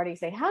watch party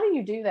say, how do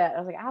you do that? I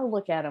was like, I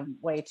look at them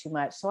way too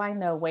much. So I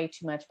know way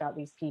too much about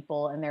these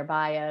people and their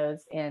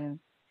bios. And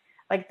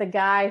like the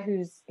guy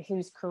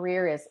whose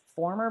career is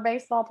former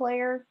baseball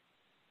player.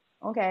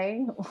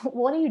 Okay.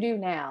 What do you do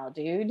now,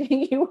 dude?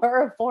 You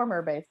are a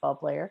former baseball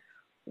player.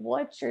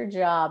 What's your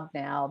job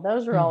now?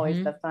 Those are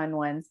always the fun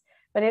ones.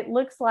 But it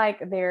looks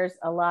like there's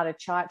a lot of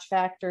chotch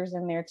factors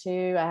in there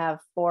too. I have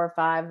 4 or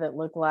 5 that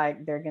look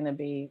like they're going to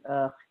be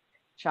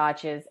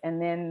chotches.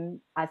 And then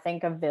I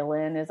think a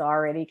villain is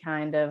already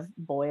kind of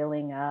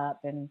boiling up,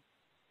 and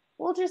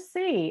we'll just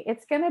see.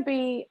 It's going to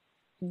be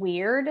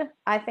weird,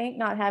 I think,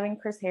 not having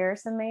Chris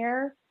Harrison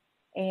there.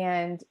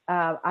 And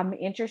I'm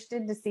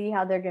interested to see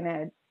how they're going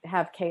to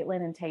have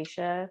Caitlin and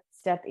Tayshia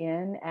step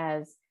in,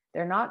 as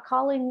they're not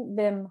calling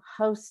them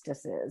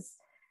hostesses.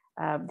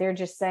 They're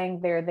just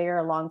saying they're there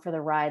along for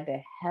the ride to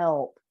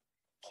help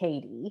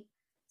Katie.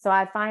 So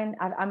I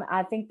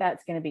think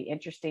that's going to be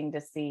interesting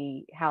to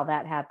see how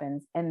that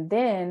happens. And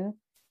then,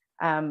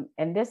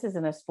 and this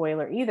isn't a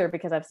spoiler either,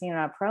 because I've seen it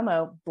on a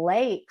promo,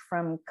 Blake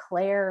from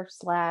Claire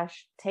 /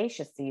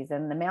 Tayshia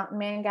season, the mountain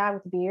man guy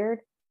with the beard,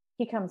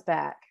 he comes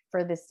back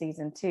for this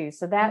season too.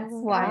 So that's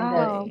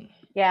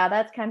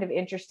that's kind of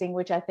interesting,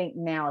 which I think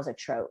now is a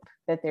trope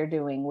that they're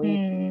doing.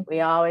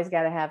 We always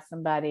got to have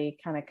somebody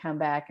kind of come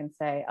back and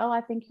say, oh,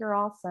 I think you're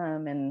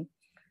awesome, and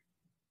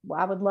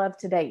I would love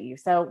to date you.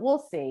 So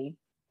we'll see.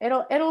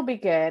 It'll be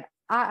good.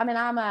 I mean,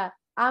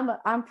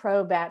 I'm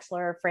pro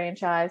Bachelor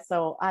franchise,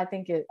 so I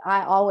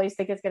always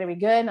think it's going to be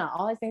good, and I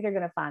always think they're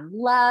going to find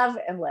love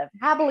and live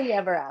happily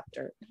ever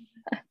after.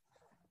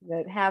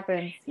 That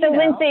happens. So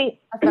Lincee,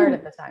 a third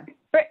of the time.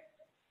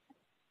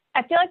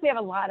 I feel like we have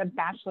a lot of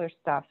Bachelor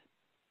stuff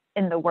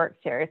in the works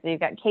here. So you've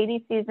got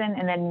Katie's season,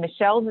 and then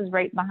Michelle's is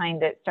right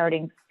behind it,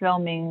 starting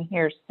filming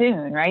here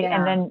soon, right? Yeah.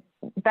 And then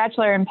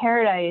Bachelor in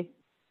Paradise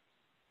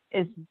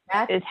is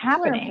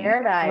happening,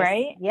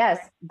 right? Yes,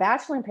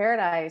 Bachelor in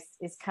Paradise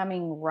is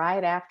coming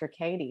right after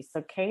Katie.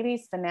 So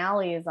Katie's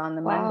finale is on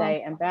the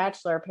Monday, and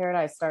Bachelor in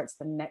Paradise starts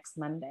the next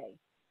Monday.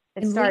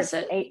 It starts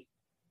 8.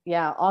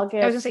 Yeah,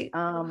 August. I was going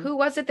to say, who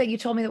was it that you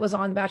told me that was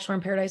on Bachelor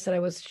in Paradise that I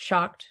was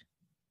shocked?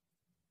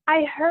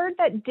 I heard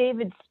that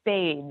David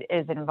Spade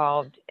is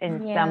involved in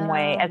some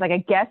way as like a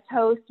guest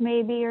host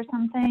maybe or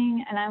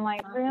something. And I'm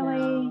like,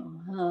 really?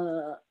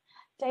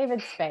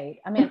 David Spade.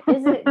 I mean,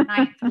 is it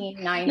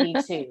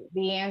 1992?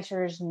 The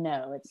answer is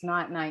no, it's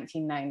not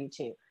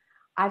 1992.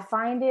 I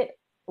find it,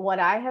 what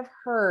I have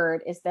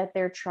heard is that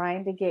they're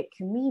trying to get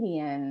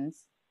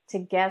comedians to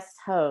guest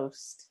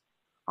host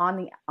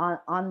on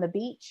the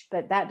beach,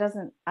 but that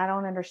doesn't, I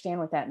don't understand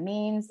what that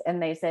means. And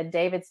they said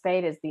David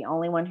Spade is the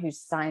only one who's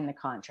signed the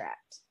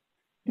contract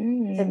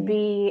to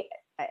be,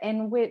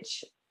 in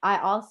which I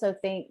also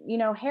think,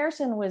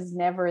 Harrison was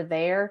never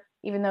there,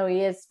 even though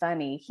he is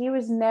funny. He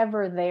was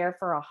never there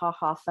for a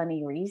ha-ha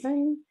funny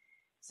reason.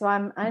 So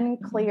I'm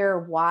unclear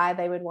why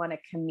they would want a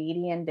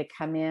comedian to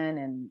come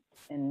in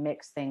and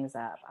mix things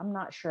up. I'm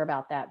not sure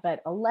about that, but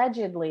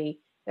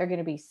allegedly there are going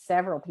to be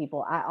several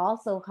people. I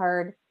also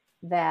heard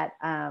that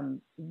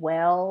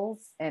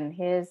Wells and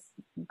his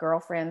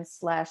girlfriend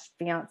 /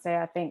 fiance,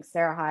 I think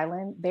Sarah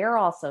Hyland, they're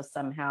also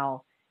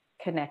somehow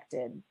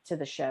connected to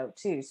the show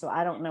too. So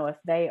I don't know if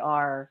they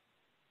are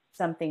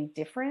something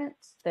different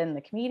than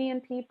the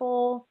comedian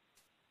people.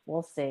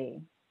 We'll see.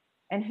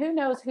 And who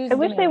knows who's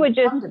going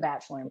to come to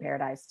Bachelor in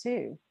Paradise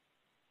too.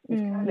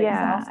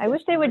 Yeah, I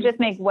wish they would just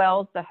make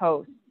Wells the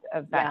host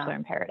of Bachelor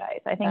in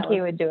Paradise. I think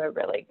he would do a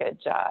really good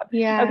job.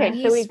 Yeah.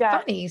 Okay, so we've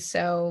got funny,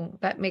 so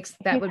that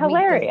would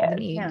hilarious.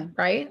 meet the need,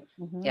 right?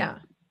 Mm-hmm. Yeah.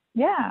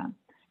 Yeah.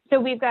 So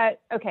we've got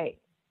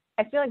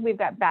I feel like we've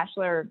got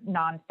Bachelor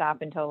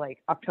nonstop until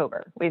like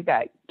October. We've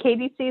got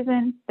Katie's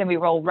season, then we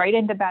roll right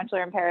into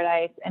Bachelor in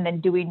Paradise, and then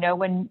do we know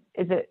when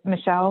is it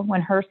Michelle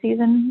when her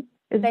season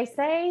is? They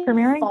say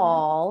premiering?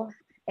 Fall.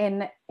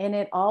 And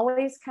it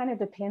always kind of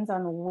depends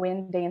on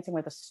when Dancing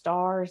with the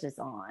Stars is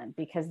on,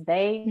 because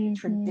they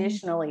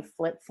traditionally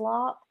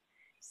flip-flop.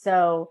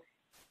 So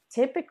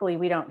typically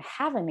we don't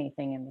have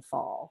anything in the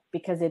fall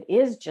because it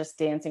is just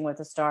Dancing with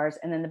the Stars.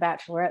 And then the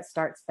Bachelorette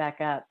starts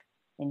back up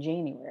in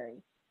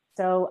January.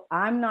 So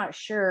I'm not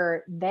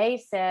sure.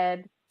 They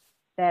said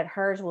that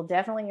hers will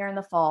definitely air in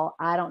the fall.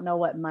 I don't know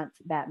what month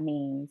that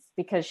means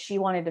because she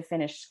wanted to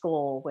finish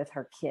school with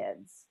her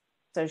kids.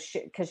 So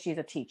because she's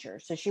a teacher,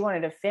 so she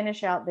wanted to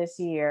finish out this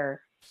year,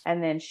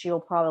 and then she'll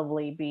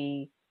probably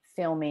be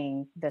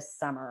filming this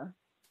summer.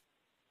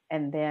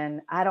 And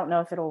then I don't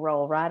know if it'll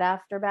roll right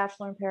after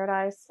Bachelor in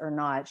Paradise or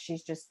not.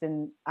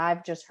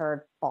 I've just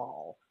heard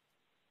fall.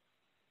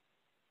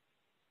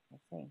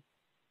 Let's see.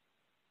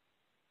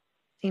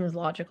 Seems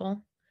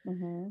logical.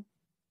 Mm-hmm.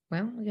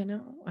 Well,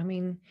 I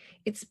mean,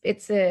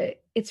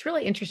 it's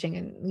really interesting,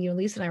 and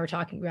Lisa and I were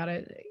talking about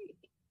it.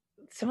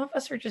 Some of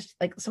us are just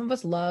like, some of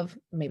us love,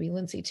 maybe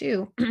Lincee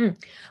too,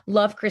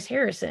 love Chris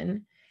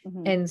Harrison.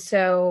 Mm-hmm. And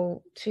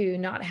so to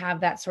not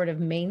have that sort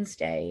of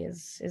mainstay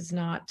is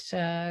not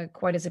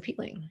quite as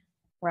appealing.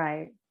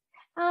 Right.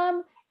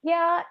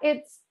 Yeah,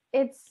 it's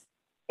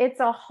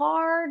a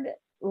hard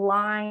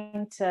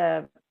line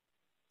to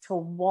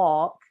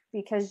walk,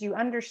 because you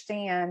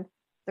understand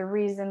the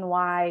reason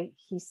why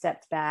he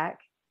stepped back.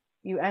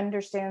 You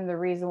understand the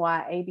reason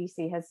why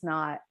ABC has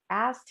not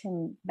asked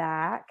him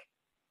back.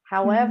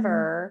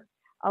 However,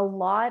 a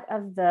lot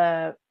of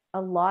the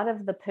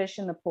push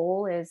and the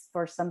pull is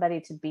for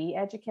somebody to be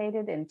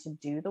educated and to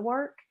do the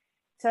work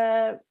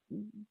to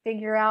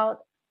figure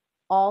out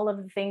all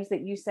of the things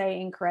that you say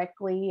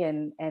incorrectly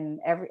and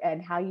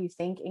how you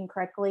think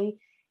incorrectly.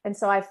 And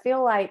so I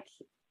feel like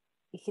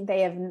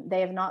they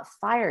have not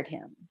fired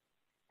him.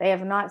 They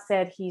have not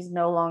said he's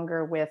no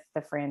longer with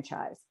the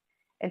franchise.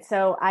 And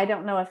so I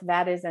don't know if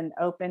that is an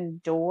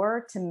open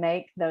door to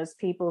make those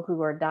people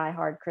who are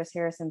diehard Chris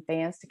Harrison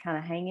fans to kind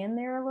of hang in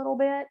there a little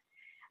bit.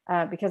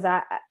 Because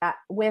I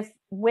with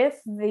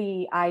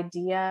the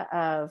idea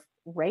of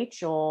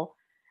Rachel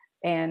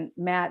and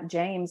Matt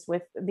James,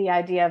 with the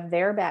idea of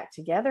they're back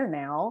together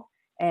now,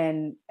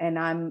 and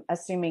I'm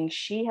assuming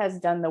she has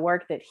done the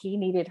work that he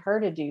needed her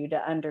to do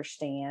to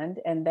understand,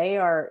 and they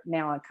are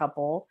now a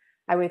couple.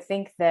 I would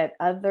think that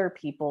other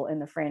people in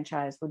the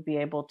franchise would be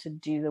able to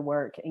do the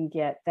work and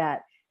get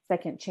that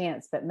second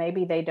chance, but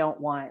maybe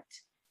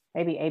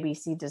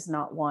ABC does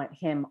not want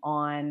him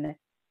on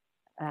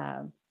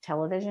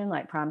television,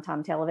 like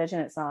primetime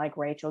television. It's not like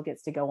Rachel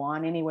gets to go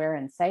on anywhere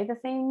and say the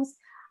things.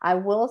 I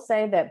will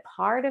say that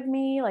part of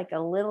me, like a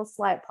little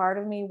slight part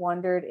of me,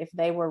 wondered if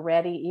they were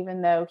ready,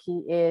 even though he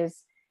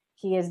is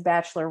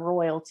Bachelor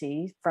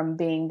royalty from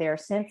being there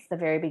since the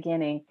very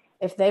beginning,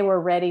 if they were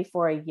ready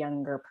for a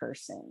younger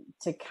person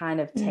to kind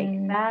of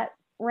take that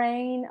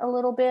reign a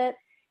little bit.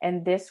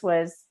 And this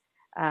was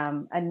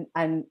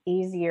an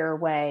easier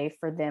way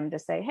for them to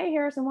say, hey,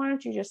 Harrison, why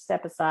don't you just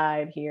step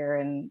aside here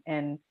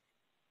and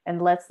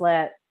let's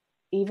let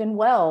even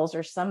Wells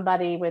or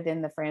somebody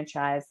within the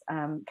franchise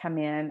come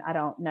in. I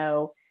don't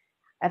know.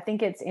 I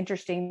think it's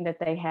interesting that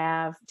they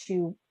have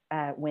two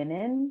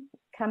women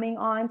coming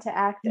on to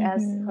act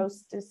as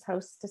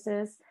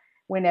hostesses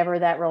whenever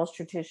that role is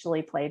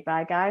traditionally played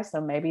by guys.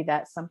 So maybe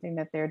that's something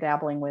that they're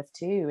dabbling with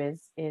too,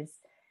 is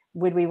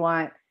would we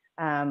want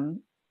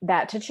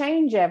that to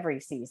change every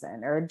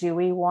season? Or do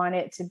we want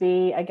it to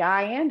be a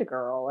guy and a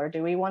girl? Or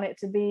do we want it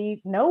to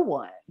be no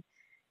one?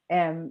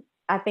 And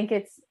I think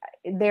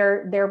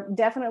they're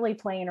definitely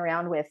playing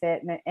around with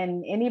it.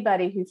 And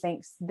anybody who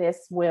thinks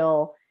this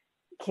will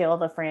kill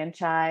the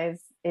franchise,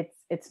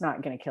 it's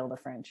not going to kill the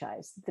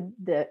franchise.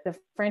 The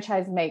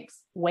franchise makes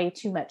way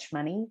too much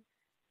money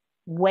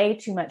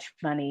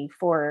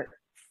for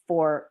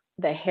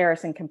the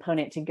Harrison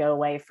component to go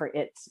away, for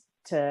it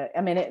to,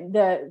 I mean,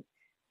 the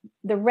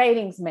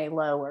ratings may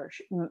lower,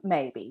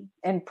 maybe,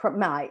 and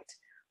might,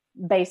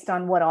 based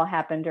on what all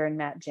happened during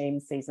Matt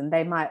James' season.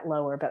 They might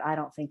lower, but I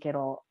don't think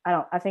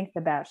I think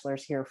The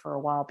Bachelor's here for a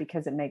while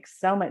because it makes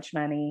so much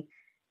money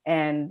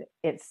and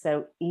it's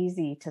so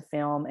easy to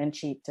film and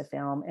cheap to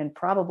film, and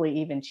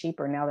probably even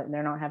cheaper now that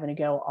they're not having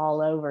to go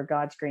all over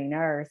God's green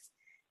earth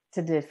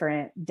to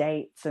different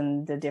dates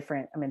and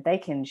they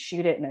can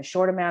shoot it in a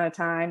short amount of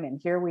time, and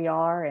here we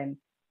are. And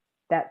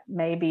that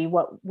may be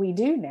what we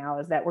do now,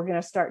 is that we're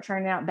going to start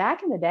turning out.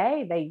 Back in the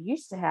day, they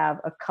used to have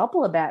a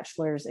couple of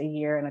bachelors a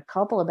year and a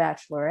couple of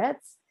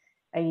bachelorettes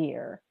a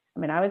year.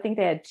 I would think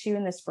they had 2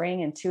 in the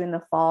spring and 2 in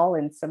the fall,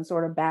 and some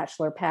sort of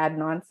bachelor pad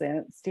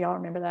nonsense. Do y'all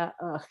remember that?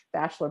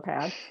 Bachelor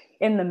pad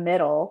in the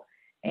middle.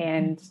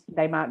 And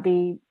they might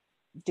be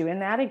doing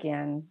that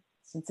again,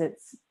 since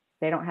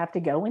they don't have to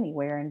go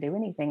anywhere and do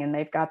anything, and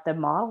they've got the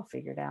model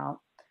figured out.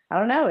 I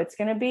don't know. It's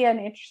going to be an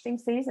interesting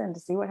season to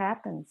see what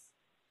happens.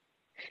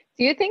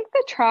 Do you think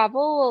the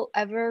travel will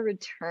ever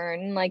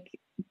return like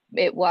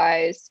it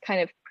was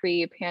kind of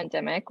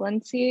pre-pandemic,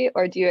 Lincee?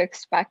 Or do you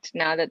expect,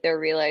 now that they're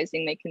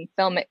realizing they can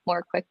film it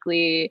more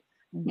quickly,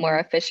 more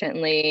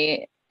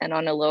efficiently, and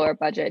on a lower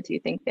budget, do you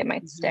think they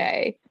might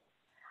stay?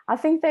 I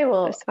think they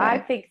will. I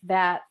think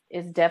that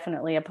is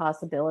definitely a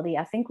possibility.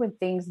 I think when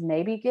things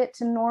maybe get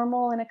to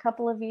normal in a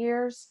couple of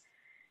years,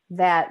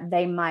 that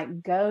they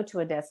might go to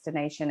a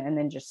destination and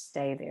then just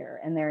stay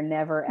there, and they're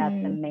never at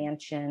the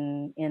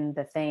mansion in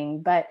the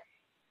thing. But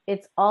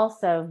it's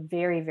also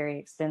very, very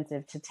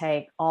expensive to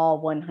take all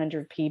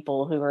 100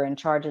 people who are in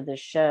charge of this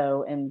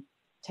show and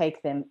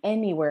take them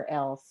anywhere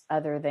else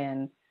other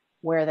than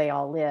where they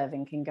all live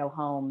and can go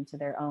home to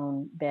their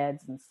own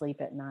beds and sleep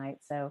at night.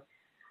 So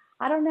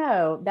I don't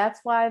know. That's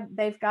why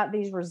they've got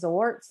these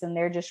resorts, and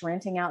they're just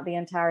renting out the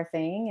entire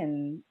thing.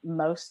 And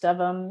most of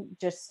them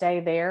just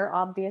stay there,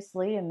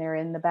 obviously, and they're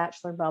in the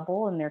bachelor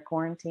bubble and they're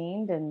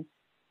quarantined, and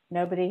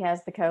nobody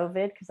has the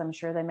COVID, because I'm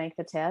sure they make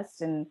the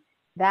test. And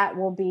that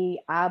will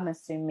be, I'm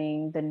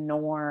assuming, the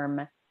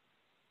norm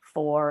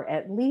for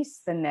at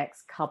least the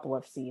next couple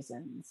of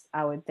seasons,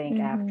 I would think,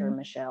 after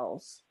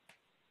Michelle's.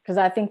 Because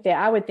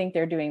I would think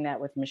they're doing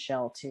that with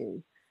Michelle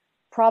too.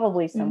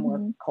 Probably somewhere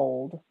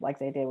cold, like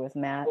they did with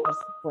Matt, just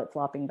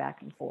flip-flopping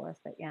back and forth.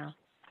 But yeah.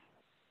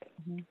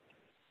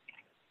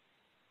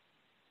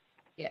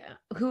 Yeah.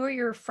 Who are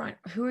your front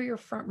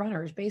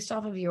runners based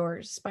off of your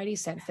Spidey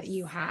sense that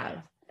you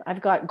have?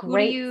 I've got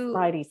great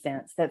Spidey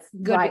sense. That's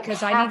good, right,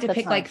 because I need to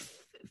pick like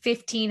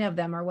 15 of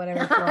them or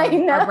whatever for I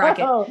know. our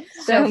bracket.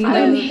 So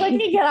I was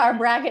looking at our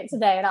bracket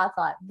today, and I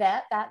thought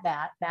that,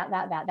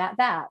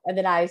 and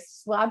then I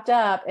swapped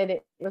up, and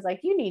it was like,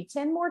 you need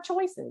 10 more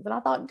choices, and I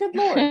thought, good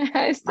Lord,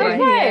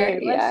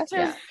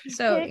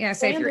 So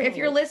if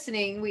you're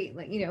listening,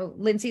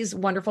 Lincee's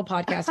wonderful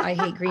podcast, I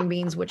Hate Green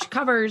Beans, which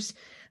covers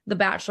The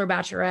Bachelor,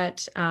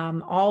 Bachelorette,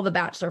 all the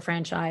Bachelor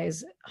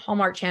franchise,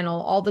 Hallmark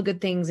Channel, all the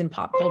good things in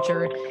pop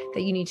culture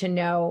that you need to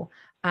know.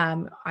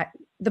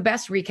 The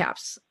best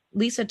recaps.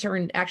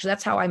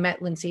 That's how I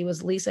met Lincee.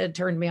 Was Lisa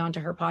turned me on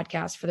to her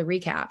podcast for the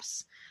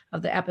recaps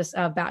of the episode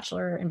of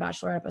Bachelor and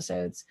Bachelorette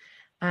episodes.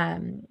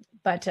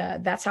 But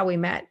that's how we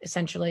met,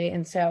 essentially.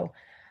 And so,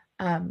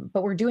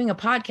 but we're doing a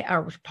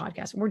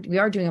podcast. We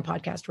are doing a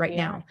podcast right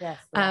now. Yes.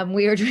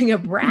 We are doing a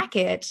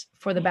bracket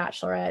for the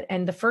Bachelorette,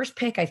 and the first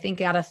pick, I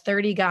think, out of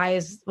 30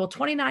 guys,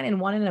 29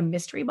 and 1 in a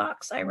mystery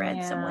box I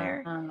read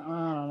somewhere.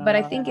 But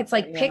I think it's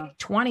like pick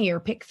 20 or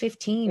pick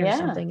 15 or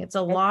something. It's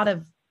a lot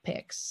of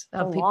picks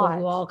of people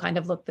who all kind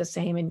of look the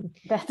same, and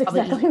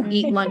probably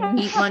eat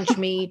lunch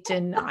meat,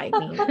 and that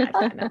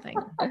kind of thing.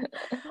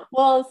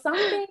 Well,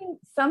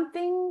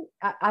 something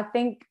I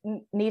think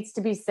needs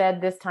to be said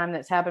this time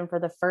that's happened for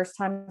the first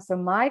time. So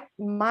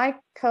my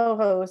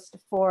co-host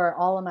for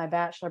all of my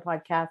Bachelor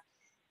podcasts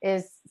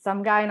is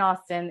some guy in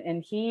Austin,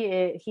 and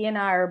he and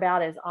I are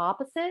about as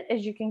opposite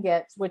as you can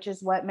get, which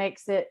is what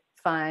makes it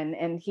fun.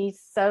 And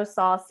he's so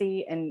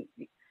saucy, and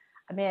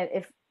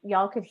if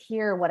y'all could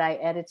hear what I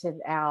edited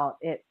out,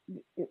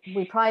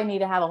 we probably need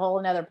to have a whole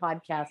another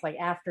podcast, like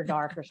After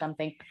Dark or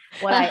something,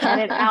 what I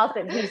edit out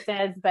that he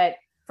says. But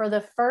for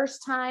the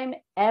first time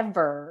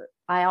ever,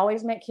 I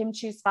always make him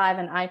choose 5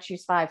 and I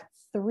choose 5.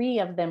 3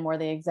 of them were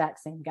the exact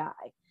same guy.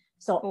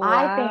 So wow.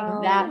 I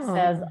think that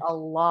says a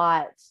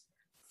lot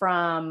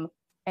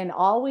and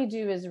all we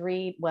do is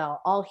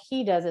all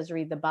he does is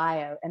read the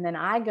bio, and then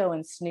I go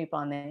and snoop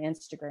on the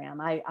Instagram.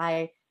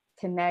 I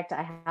connect.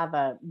 I have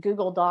a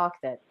Google Doc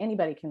that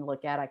anybody can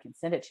look at. I can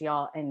send it to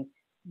y'all, and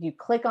you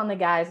click on the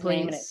guy's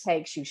name and it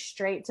takes you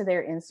straight to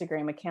their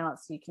Instagram account,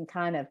 so you can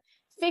kind of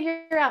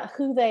figure out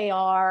who they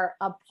are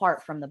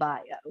apart from the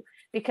bio.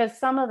 Because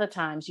some of the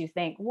times you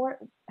think,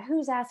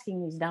 who's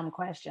asking these dumb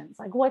questions?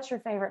 Like, what's your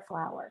favorite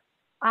flower?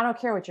 I don't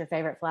care what your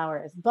favorite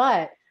flower is,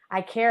 but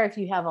I care if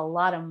you have a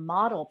lot of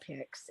model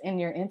pics in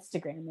your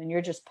Instagram and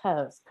you're just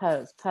pose.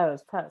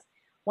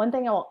 One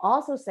thing I will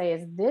also say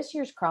is this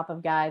year's crop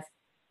of guys,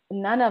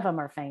 none of them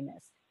are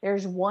famous.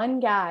 There's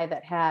one guy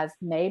that has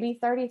maybe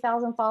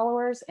 30,000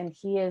 followers, and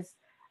he is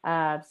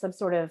some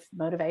sort of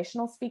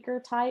motivational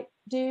speaker type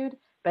dude,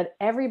 but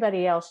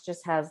everybody else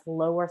just has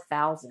lower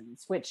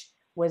thousands, which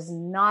was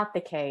not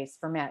the case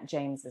for Matt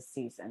James's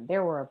season.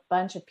 There were a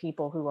bunch of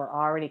people who were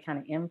already kind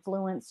of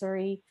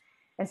influencer-y.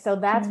 And so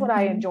that's what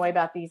I enjoy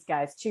about these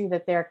guys too,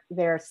 that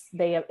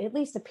they at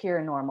least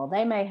appear normal.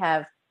 They may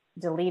have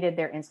deleted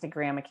their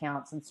Instagram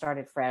accounts and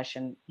started fresh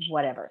and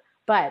whatever.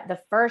 But the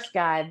first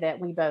guy that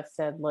we both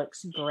said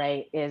looks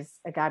great is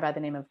a guy by the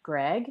name of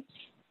Greg.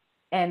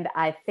 And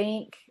I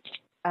think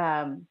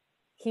that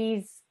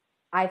he's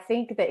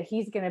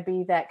going to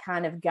be that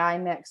kind of guy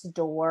next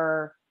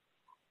door,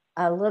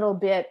 a little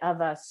bit of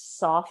a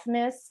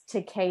softness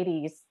to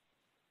Katie's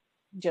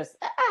just,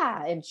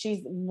 and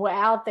she's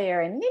out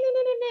there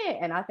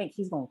and I think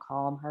he's going to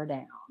calm her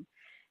down.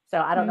 So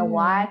I don't know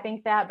why I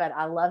think that, but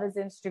I love his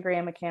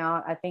Instagram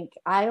account. I think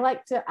I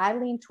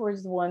lean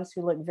towards the ones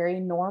who look very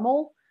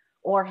normal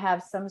or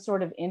have some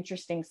sort of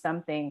interesting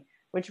something,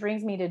 which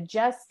brings me to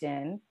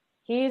Justin.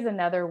 He's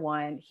another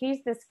one.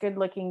 He's this good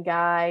looking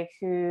guy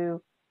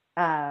who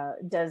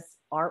does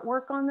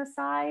artwork on the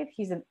side.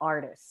 He's an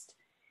artist.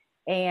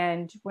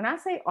 And when I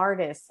say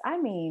artist,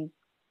 I mean,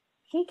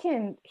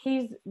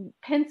 he's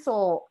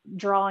pencil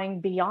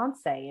drawing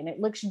Beyonce and it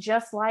looks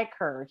just like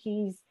her.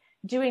 He's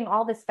doing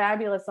all this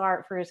fabulous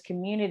art for his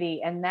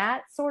community. And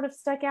that sort of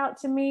stuck out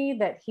to me,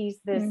 that he's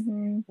this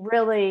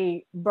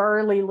really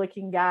burly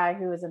looking guy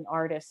who is an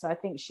artist. So I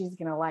think she's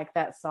going to like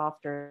that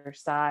softer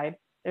side.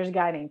 There's a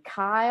guy named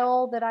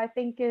Kyle that I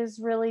think is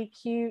really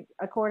cute,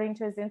 according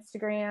to his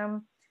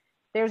Instagram.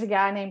 There's a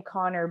guy named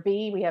Connor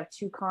B. We have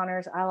 2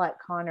 Connors. I like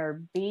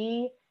Connor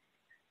B.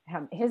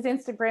 His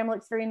Instagram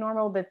looks very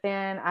normal, but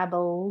then I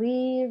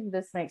believe,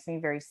 this makes me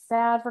very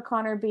sad for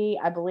Connor B,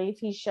 I believe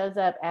he shows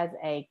up as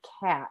a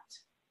cat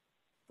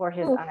for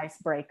his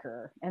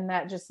icebreaker. And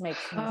that just makes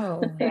me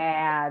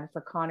sad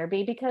for Connor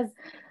B, because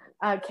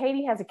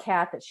Katie has a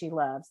cat that she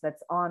loves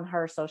that's on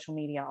her social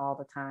media all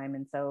the time.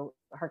 And so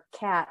her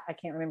cat, I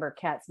can't remember her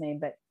cat's name,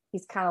 but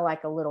he's kind of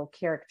like a little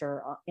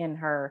character in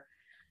her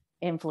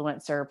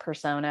influencer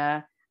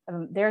persona.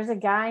 There's a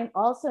guy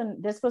also,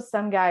 this was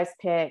some guy's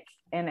pick.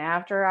 And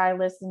after I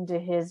listened to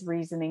his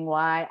reasoning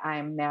why I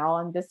am now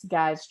on this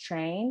guy's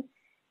train,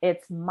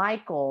 it's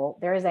Michael.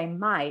 There is a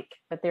Mike,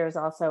 but there's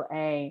also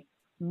a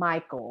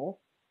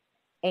Michael.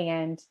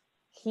 And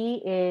he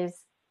is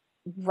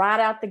right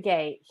out the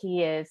gate.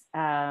 He is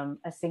a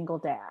single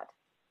dad.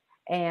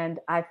 And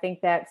I think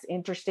that's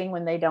interesting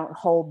when they don't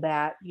hold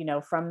that,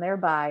 from their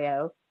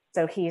bio.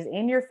 So he's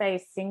in your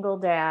face, single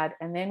dad.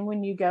 And then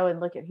when you go and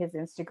look at his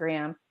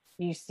Instagram,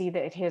 you see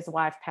that his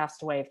wife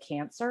passed away of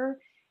cancer.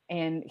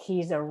 And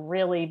he's a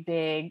really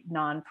big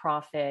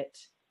nonprofit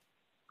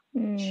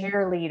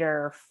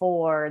cheerleader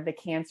for the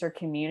cancer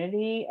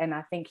community. And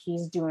I think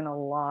he's doing a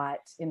lot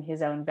in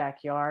his own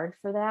backyard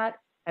for that.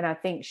 And I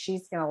think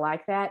she's going to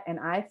like that.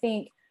 And I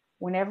think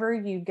whenever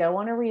you go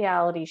on a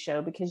reality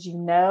show, because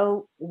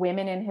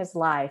women in his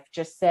life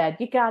just said,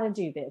 you got to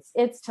do this.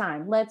 It's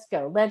time. Let's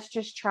go. Let's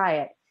just try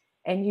it.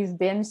 And you've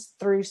been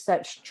through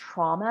such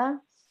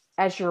trauma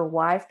as your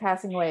wife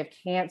passing away of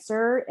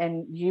cancer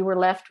and you were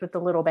left with the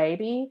little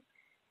baby,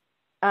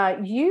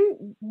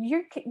 you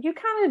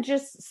kind of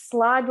just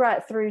slide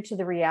right through to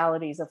the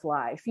realities of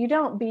life. You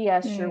don't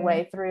BS your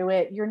way through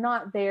it. You're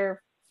not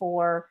there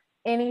for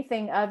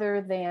anything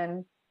other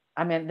than,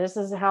 this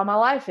is how my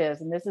life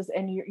is.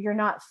 And you're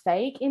not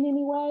fake in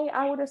any way,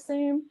 I would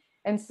assume.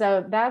 And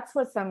so that's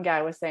what some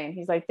guy was saying.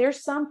 He's like,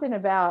 there's something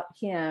about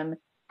him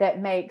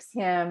that makes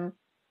him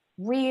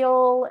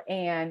real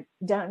and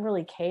don't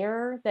really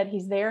care that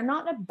he's there,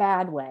 not in a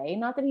bad way,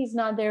 not that he's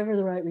not there for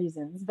the right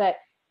reasons, but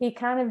he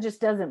kind of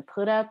just doesn't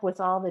put up with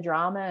all the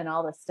drama and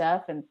all the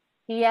stuff. And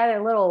he had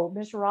a little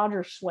Mr.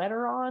 Rogers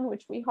sweater on,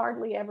 which we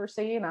hardly ever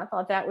see, and I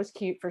thought that was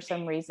cute for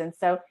some reason.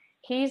 So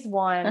he's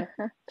one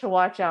to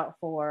watch out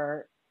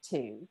for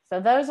too. So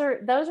those are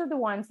the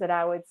ones that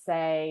I would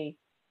say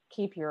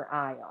keep your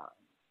eye on.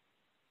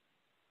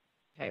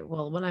 Okay,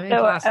 well, when I'm in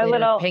class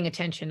later, paying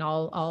attention,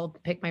 I'll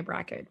pick my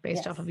bracket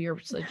based off of your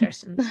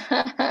suggestions.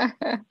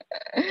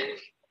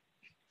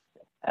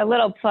 A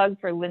little plug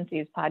for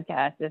Lincee's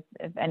podcast. If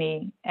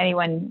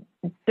anyone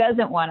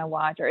doesn't want to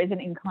watch or isn't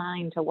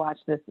inclined to watch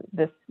this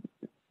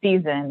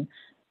season,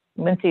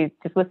 Lincee,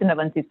 just listen to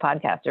Lincee's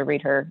podcast or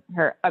read her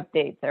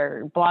updates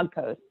or blog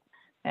posts,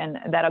 and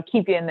that'll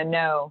keep you in the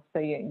know. So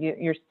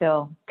you're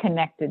still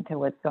connected to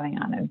what's going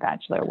on in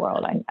Bachelor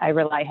world. I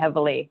rely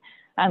heavily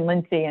on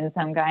Lincee and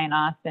some guy in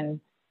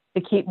Austin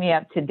to keep me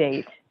up to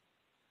date.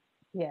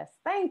 Yes,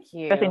 thank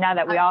you. Especially now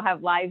that we all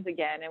have lives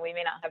again and we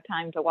may not have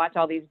time to watch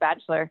all these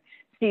Bachelor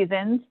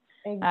seasons.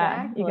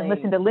 Exactly. You can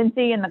listen to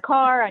Lincee in the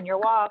car, on your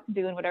walk,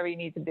 doing whatever you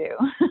need to do.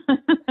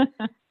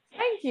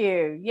 Thank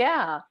you.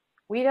 Yeah.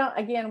 We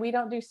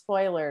don't do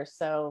spoilers.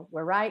 So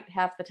we're right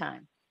half the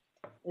time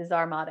is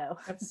our motto.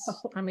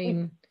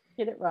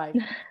 Get it right.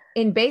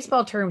 In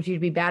baseball terms, you'd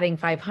be batting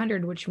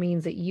 500, which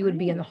means that you would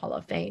be in the Hall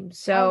of Fame.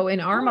 So in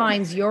our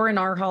minds, you're in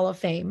our Hall of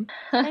Fame.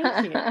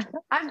 Thank you.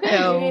 I've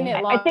been doing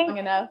it long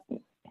enough.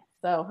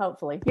 So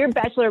hopefully. You're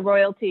Bachelor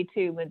royalty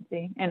too,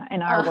 Lincee,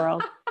 in our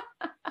world.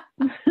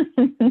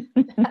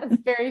 That's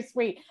very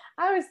sweet.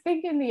 I was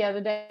thinking the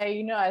other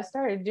day, I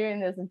started doing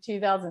this in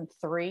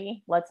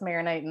 2003. Let's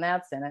marinate in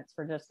that sentence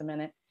for just a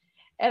minute.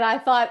 And I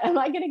thought, am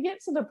I going to get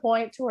to the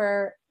point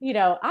where,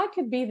 I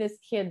could be this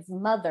kid's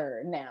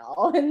mother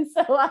now? And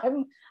so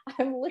I'm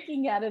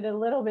looking at it a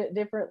little bit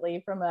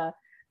differently from a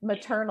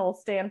maternal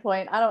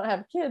standpoint, I don't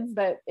have kids,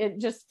 but it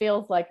just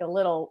feels like a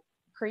little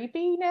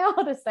creepy now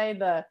to say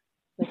the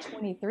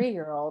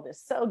 23-year-old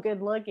is so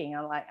good looking.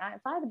 I'm like,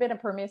 if I had been a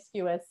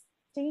promiscuous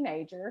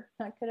teenager,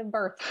 I could have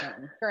birthed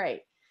him.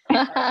 Great. So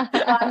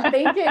I'm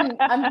thinking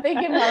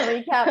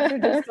my recaps are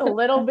just a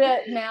little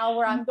bit now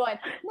where I'm going,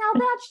 now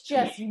that's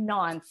just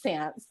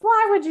nonsense.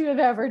 Why would you have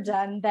ever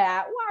done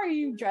that? Why are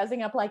you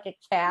dressing up like a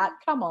cat?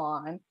 Come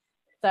on.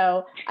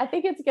 So I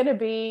think it's going to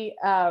be,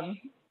 I'm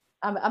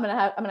going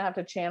to have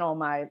to channel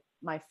my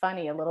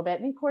funny a little bit.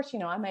 And of course,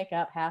 I make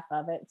up half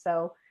of it.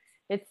 So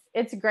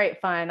it's great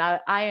fun.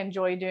 I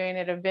enjoy doing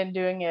it. I've been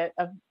doing it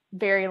a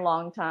very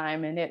long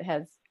time, and it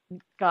has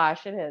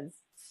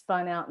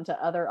spun out into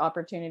other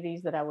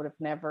opportunities that I would have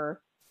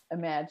never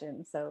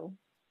imagined. So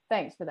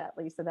thanks for that,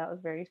 Lisa. That was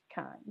very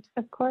kind.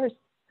 Of course.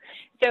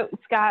 So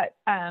Scott,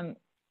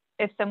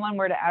 if someone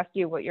were to ask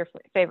you what your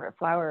favorite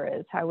flower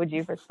is, how would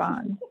you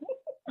respond?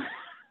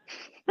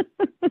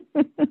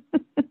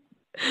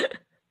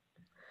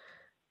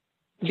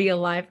 The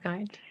alive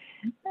kind.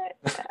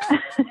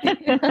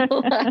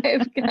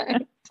 Alive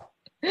kind.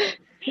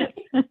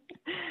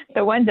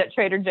 The ones at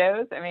Trader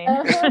Joe's. I mean,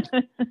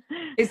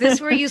 is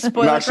this where you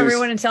spoil it for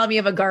everyone and tell them you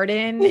have a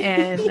garden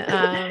and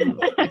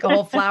like a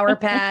whole flower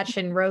patch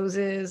and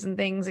roses and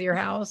things at your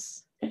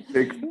house?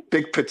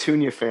 Big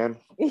Petunia fan.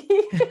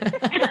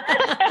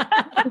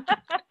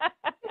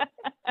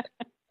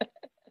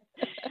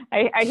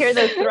 I hear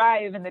those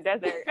thrive in the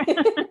desert.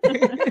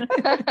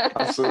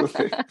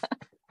 Absolutely.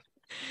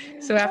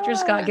 So after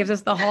Scott gives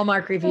us the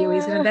Hallmark review,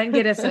 he's going to then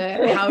get us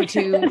a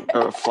how-to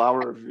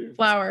flower review.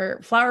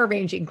 Flower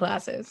arranging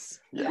classes.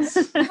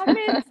 Yes. I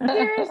mean,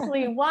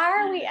 seriously, why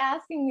are we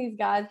asking these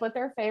guys what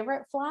their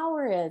favorite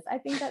flower is? I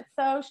think that's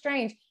so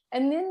strange.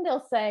 And then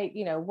they'll say,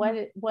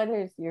 what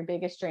is your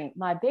biggest dream?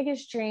 My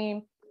biggest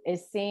dream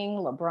is seeing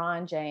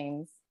LeBron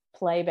James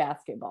play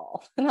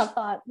basketball. And I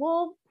thought,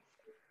 well,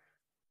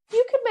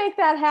 you could make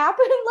that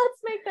happen. Let's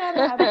make that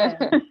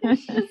happen.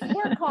 Just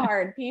work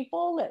hard,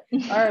 people.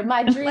 Or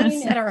my dream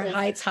Let's set our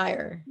heights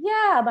higher.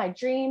 Yeah, my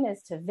dream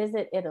is to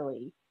visit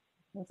Italy.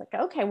 And it's like,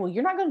 okay, well,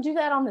 you're not going to do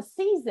that on the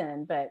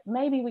season, but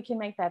maybe we can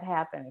make that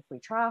happen if we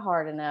try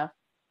hard enough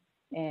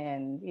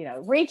and,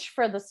 reach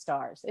for the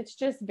stars. It's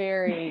just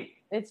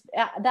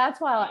that's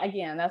why I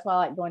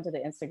like going to the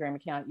Instagram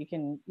account.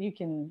 You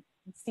can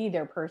see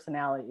their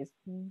personalities.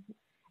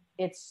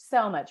 It's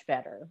so much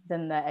better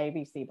than the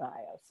ABC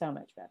bio. So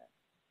much better.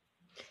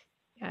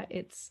 Yeah,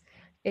 it's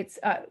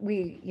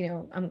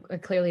I'm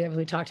clearly, as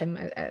we talked, I'm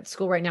at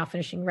school right now,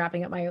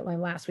 wrapping up my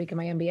last week of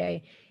my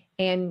MBA,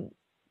 and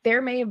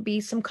there may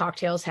be some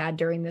cocktails had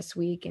during this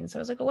week. And so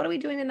I was like, well, what are we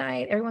doing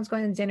tonight? Everyone's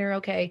going to dinner.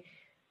 Okay.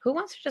 Who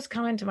wants to just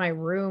come into my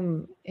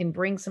room and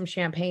bring some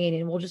champagne,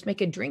 and we'll just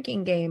make a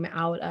drinking game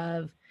out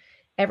of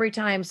every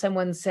time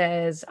someone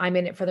says I'm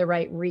in it for the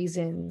right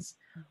reasons,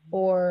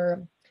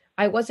 or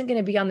I wasn't going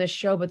to be on this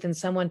show, but then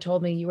someone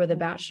told me you were the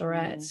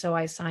Bachelorette, so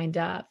I signed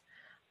up.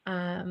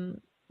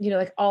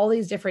 Like all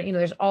these different,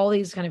 there's all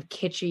these kind of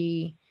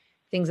kitschy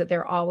things that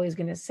they're always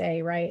going to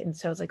say, right? And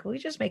so I was like, well, we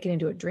just make it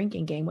into a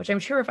drinking game, which I'm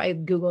sure if I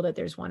Googled it,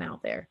 there's one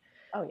out there.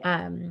 Oh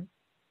yeah.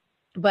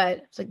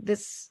 But it's like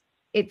this.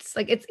 It's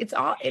like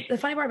the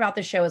funny part about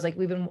this show is like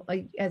we've been,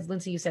 like as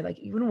Lincee you said, like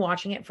you've been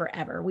watching it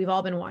forever. We've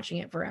all been watching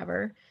it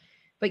forever.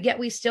 But yet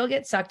we still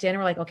get sucked in.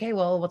 We're like, okay,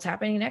 well, what's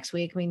happening next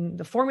week? I mean,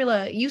 the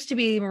formula used to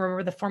be,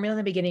 remember the formula in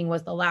the beginning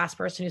was the last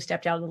person who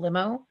stepped out of the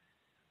limo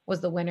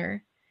was the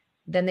winner.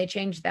 Then they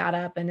changed that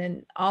up. And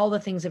then all the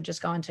things have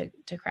just gone to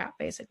crap,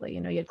 basically.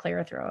 You had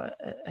Clara throw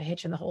a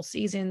hitch in the whole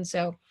season.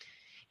 So,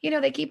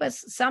 they keep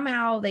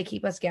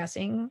us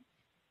guessing.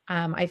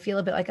 I feel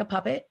a bit like a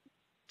puppet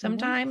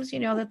sometimes,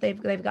 that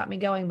they've got me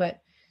going.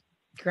 But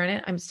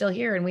granted, I'm still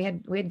here. And we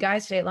had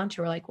guys today at lunch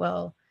who were like,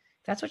 well,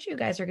 that's what you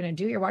guys are going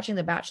to do. You're watching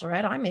The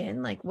Bachelorette. I'm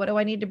in. Like, what do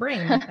I need to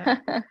bring?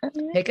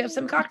 Pick up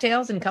some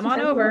cocktails and come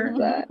on over.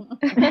 We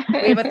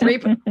have a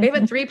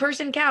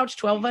 3-person couch.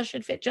 12 of us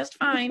should fit just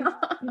fine.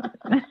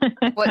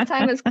 What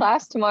time is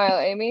class tomorrow,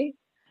 Amy?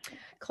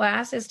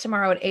 Class is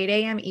tomorrow at 8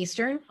 a.m.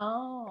 Eastern.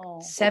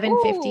 Oh,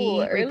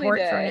 7:50 report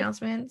day. for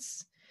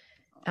announcements.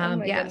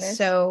 Goodness.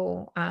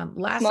 So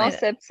last small night,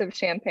 sips of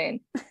champagne.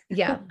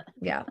 Yeah.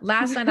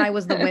 Last night I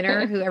was the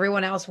winner who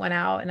everyone else went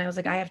out, and I was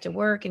like, I have to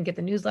work and get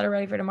the newsletter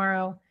ready for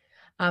tomorrow.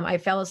 I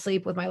fell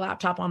asleep with my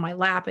laptop on my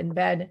lap in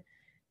bed.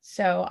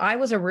 So I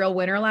was a real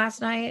winner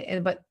last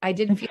night, but I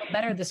didn't feel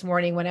better this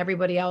morning when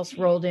everybody else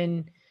rolled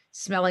in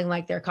smelling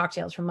like their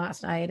cocktails from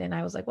last night. And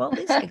I was like, well, at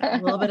least I got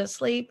a little bit of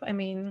sleep. I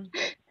mean,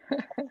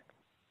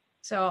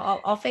 so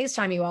I'll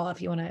FaceTime you all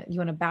if you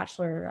want a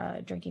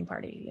bachelor drinking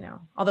party,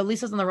 although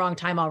Lisa's on the wrong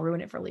time, I'll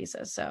ruin it for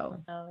Lisa.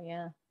 So, oh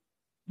yeah.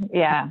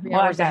 Yeah. 3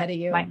 hours ahead of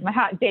you. My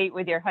hot date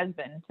with your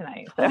husband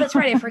tonight. So. Oh, that's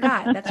right. I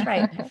forgot. That's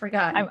right. I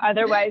forgot. I'm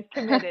otherwise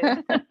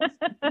committed.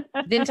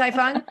 Din Tai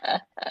Fung?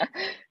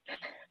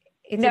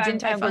 It's a Din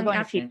Tai Fung. We're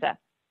going to pizza.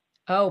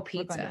 Oh,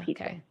 pizza.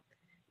 Okay.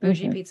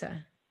 Bougie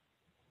pizza.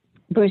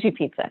 Bougie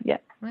pizza. Yeah.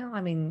 Well,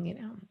 I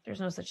mean,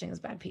 there's no such thing as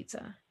bad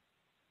pizza.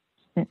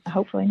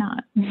 hopefully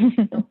not.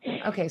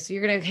 Okay, so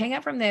you're going to hang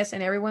up from this,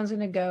 and everyone's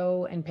going to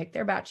go and pick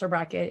their bachelor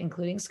bracket,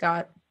 including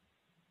Scott.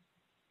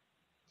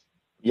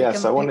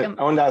 Yes, I wanted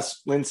to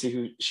ask Lincee,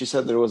 who she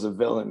said there was a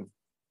villain.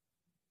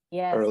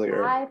 Yes,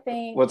 earlier. I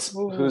think.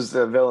 Who's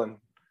the villain?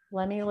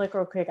 Let me look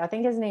real quick. I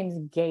think his name's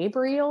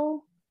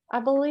Gabriel,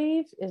 I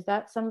believe. Is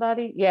that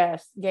somebody?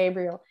 Yes,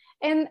 Gabriel.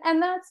 And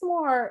that's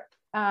more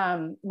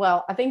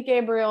well, I think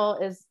Gabriel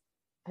is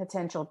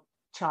potential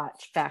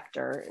chotch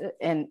factor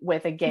and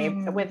with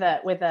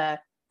a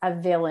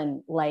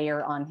villain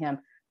layer on him.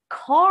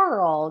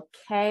 Karl,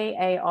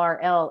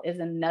 Karl, is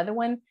another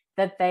one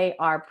that they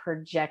are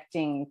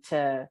projecting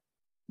to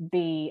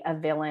be a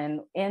villain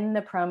in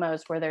the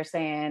promos, where they're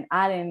saying,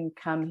 I didn't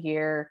come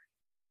here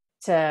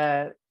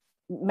to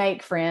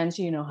make friends.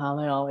 You know how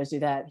they always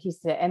do that. He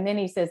said, and then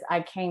he says,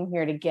 I came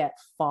here to get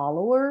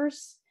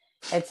followers.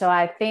 And so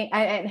I think,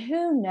 and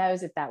who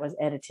knows if that was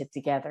edited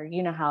together,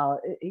 you know how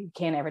you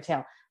can't ever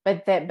tell,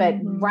 but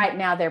right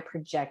now they're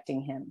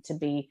projecting him to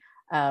be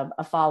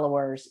a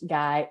followers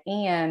guy.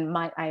 And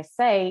might I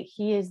say,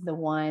 he is the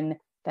one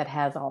that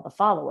has all the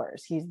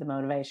followers. He's the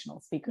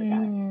motivational speaker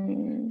guy.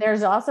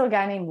 There's also a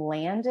guy named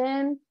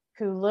Landon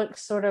who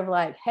looks sort of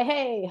like,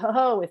 hey,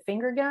 ho, with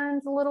finger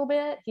guns a little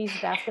bit. He's a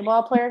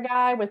basketball player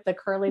guy with the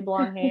curly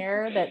blonde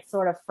hair that's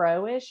sort of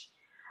fro-ish.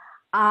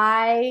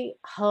 I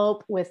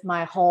hope with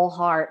my whole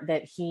heart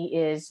that he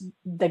is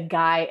the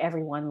guy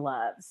everyone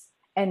loves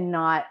and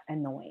not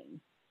annoying.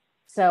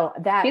 So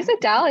that he's a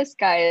Dallas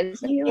guy,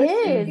 isn't he?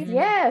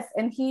 Yes.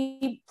 And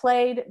he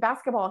played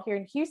basketball here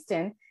in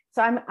Houston.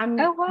 So I'm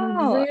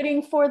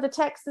rooting for the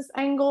Texas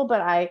angle,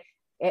 but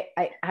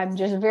I'm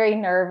just very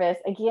nervous.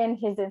 Again,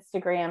 his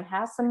Instagram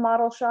has some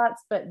model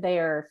shots, but they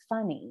are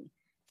funny.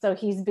 So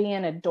he's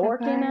being a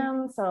dork in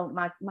them. So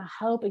my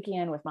hope,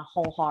 again, with my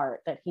whole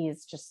heart, that he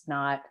is just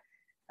not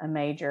a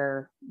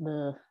major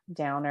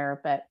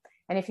downer.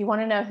 And if you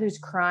want to know who's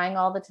crying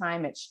all the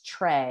time, it's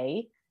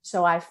Trey.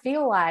 So I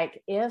feel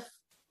like if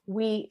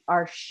we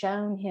are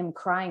shown him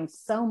crying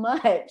so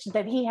much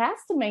that he has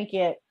to make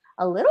it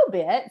a little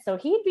bit. So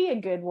he'd be a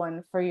good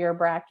one for your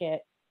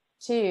bracket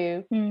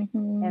too.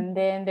 And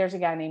then there's a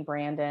guy named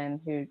Brandon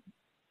who,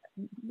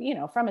 you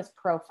know, from his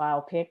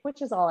profile pic,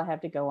 which is all I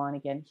have to go on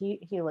again,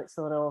 he looks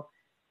a little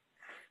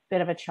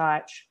bit of a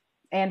chotch.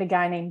 And a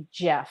guy named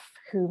Jeff,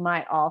 who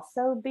might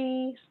also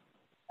be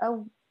a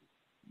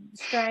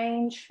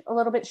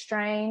little bit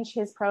strange.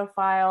 His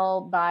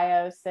profile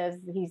bio says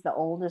he's the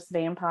oldest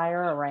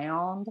vampire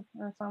around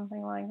or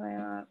something like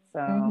that.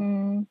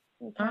 So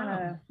you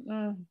kind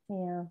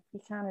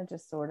of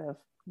just sort of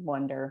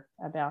wonder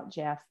about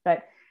Jeff.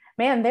 But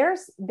man,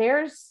 there's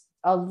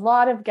a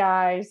lot of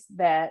guys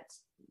that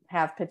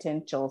have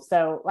potential.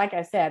 So like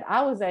I said,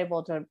 I was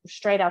able to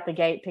straight out the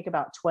gate pick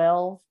about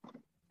 12,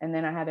 and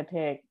then I had to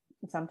pick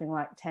something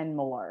like 10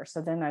 more.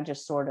 So then I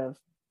just sort of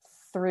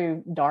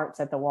threw darts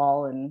at the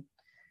wall and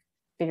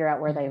figure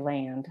out where they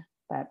land.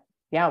 But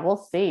yeah, we'll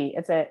see.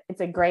 It's a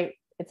great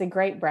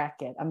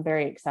bracket. I'm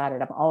very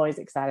excited. I'm always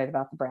excited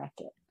about the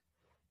bracket.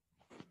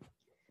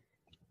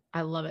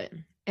 I love it.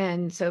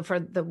 And so for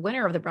the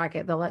winner of the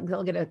bracket,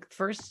 they'll get a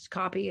first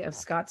copy of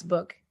Scott's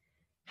book,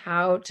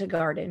 How to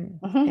Garden,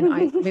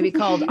 and maybe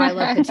called I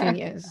Love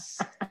Petunias.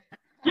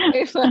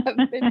 I love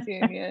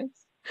Petunias.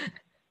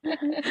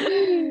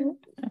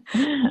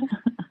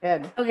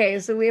 Good. Okay,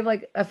 so we have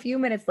like a few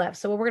minutes left.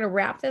 So what we're going to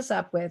wrap this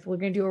up with, we're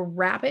going to do a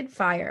rapid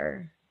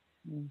fire.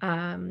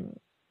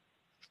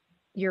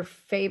 Your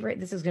favorite,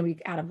 this is going to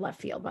be out of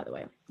left field, by the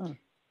way.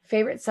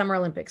 Favorite Summer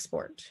Olympic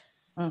sport.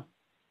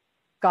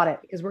 Got it.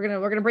 Because we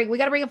got to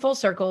bring it full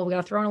circle. We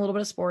got to throw in a little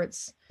bit of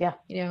sports. Yeah.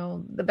 You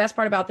know, the best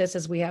part about this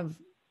is we have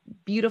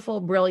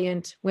beautiful,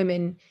 brilliant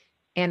women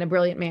and a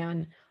brilliant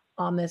man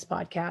on this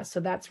podcast. So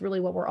that's really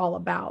what we're all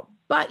about.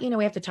 But, you know,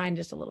 we have to tie in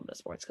just a little bit of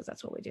sports because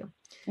that's what we do.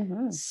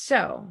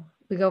 So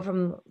we go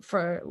from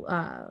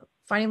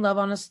finding love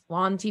on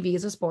TV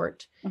as a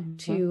sport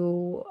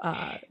to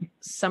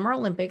Summer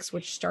Olympics,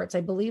 which starts,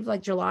 I believe,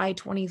 like July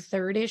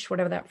 23rd-ish,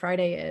 whatever that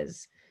Friday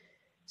is.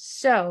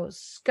 So,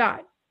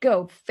 Scott,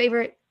 go.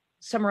 Favorite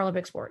Summer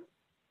Olympic sport?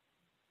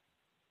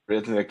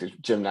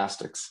 Rhythmic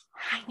gymnastics.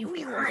 I knew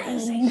you were going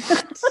to say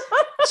that.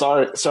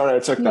 Sorry, I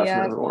took that from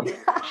everyone.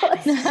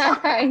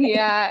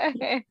 Yeah.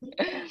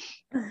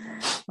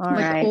 All like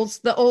right.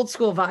 the old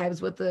school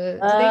vibes with the,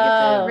 do they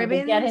get the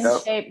ribbons? Get in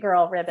shape,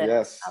 girl ribbon.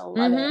 Yes. I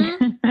love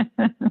it.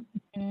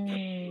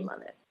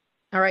 Love it.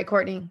 All right,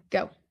 Kourtney,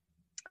 go.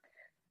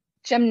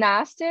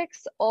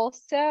 Gymnastics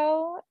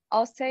also,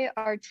 I'll say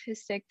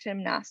artistic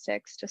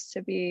gymnastics just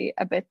to be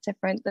a bit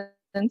different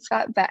than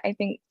Scott, but I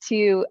think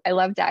too, I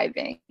love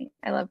diving.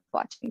 I love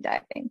watching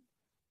diving.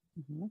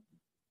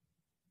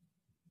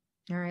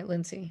 All right,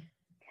 Lincee.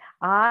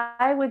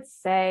 I would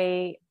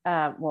say,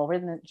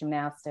 rhythmic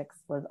gymnastics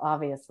was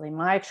obviously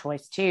my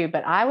choice too,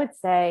 but I would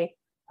say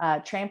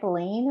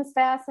trampoline is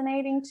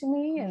fascinating to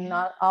me and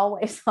not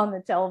always on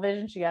the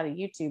television. So you got to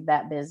YouTube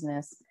that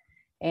business.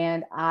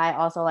 And I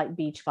also like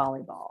beach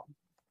volleyball.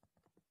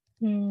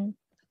 That's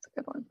a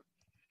good one.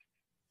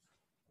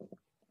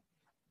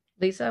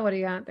 Lisa, what do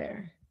you got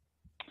there?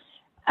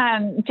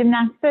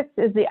 Gymnastics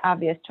is the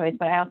obvious choice,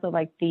 but I also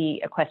like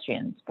the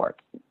equestrian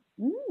sports,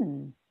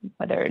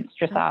 whether it's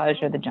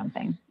dressage or the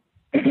jumping.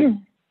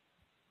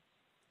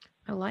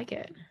 I like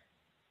it.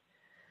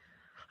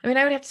 I mean,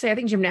 I would have to say, I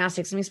think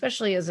gymnastics, I mean,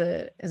 especially as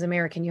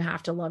American, you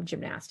have to love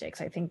gymnastics.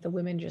 I think the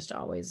women just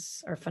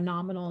always are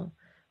phenomenal.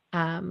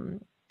 I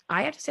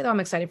have to say, though, I'm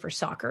excited for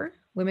soccer,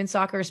 women's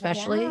soccer,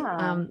 especially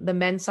the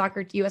men's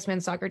soccer, U.S.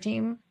 men's soccer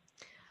team.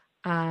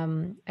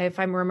 If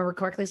I remember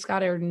correctly,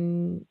 Scott,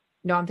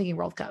 no, I'm thinking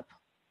World Cup.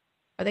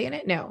 Are they in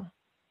it? No,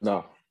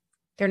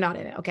 they're not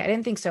in it. Okay. I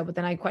didn't think so, but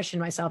then I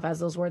questioned myself as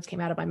those words came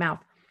out of my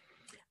mouth.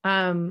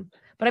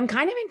 But I'm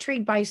kind of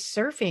intrigued by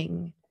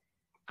surfing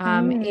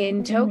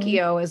in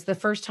Tokyo as the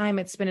first time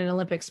it's been an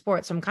Olympic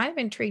sport. So I'm kind of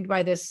intrigued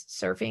by this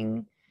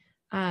surfing.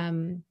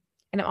 And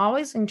I'm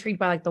always intrigued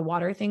by like the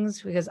water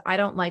things because I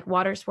don't like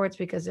water sports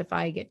because if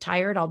I get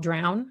tired, I'll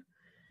drown.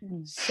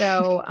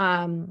 So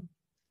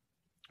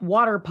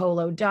water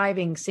polo,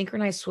 diving,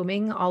 synchronized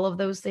swimming, all of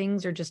those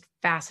things are just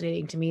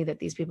fascinating to me that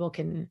these people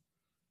can,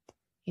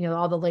 you know,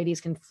 all the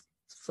ladies can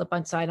flip be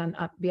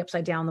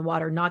upside down in the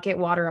water, not get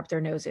water up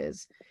their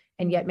noses,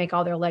 and yet make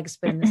all their legs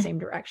spin in the same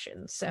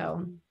direction.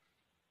 So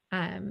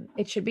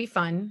it should be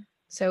fun.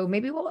 So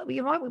maybe we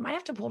might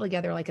have to pull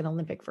together like an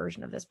Olympic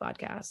version of this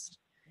podcast.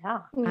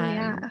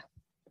 Yeah.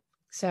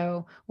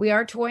 So we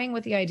are toying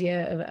with the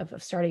idea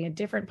of starting a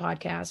different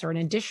podcast or an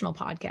additional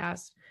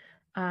podcast,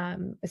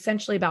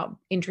 essentially about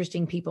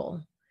interesting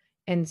people.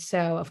 And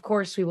so, of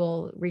course, we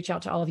will reach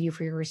out to all of you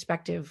for your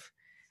respective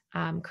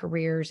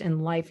careers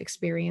and life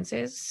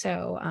experiences.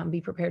 So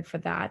be prepared for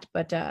that.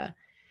 But,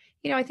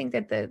 I think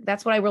that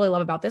that's what I really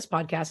love about this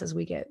podcast is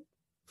we get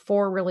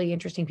 4 really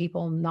interesting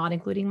people, not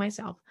including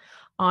myself,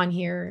 on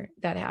here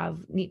that have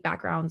neat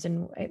backgrounds.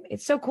 And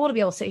it's so cool to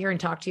be able to sit here and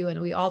talk to you.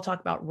 And we all talk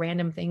about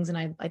random things. And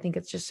I think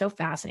it's just so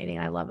fascinating.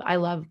 I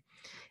love,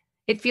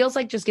 it feels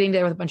like just getting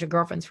together with a bunch of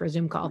girlfriends for a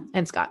Zoom call.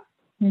 And Scott.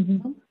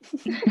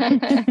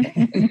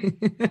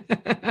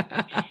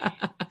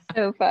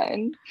 So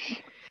fun.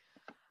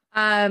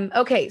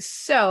 Okay.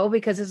 So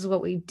because this is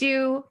what we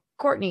do,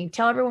 Kourtney,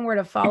 tell everyone where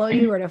to follow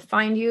you, where to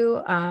find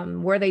you,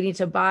 where they need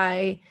to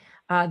buy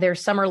their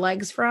summer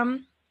legs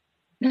from.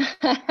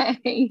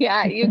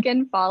 Yeah, you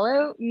can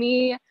follow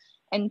me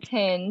and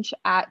Tinge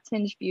at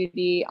Tinge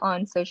Beauty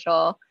on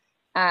social.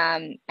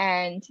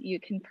 And you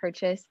can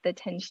purchase the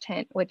Tinge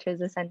Tint, which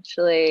is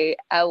essentially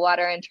a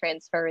water and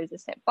transfer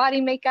resistant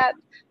body makeup,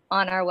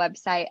 on our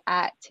website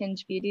at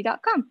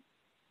tingebeauty.com.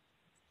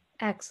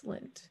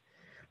 Excellent.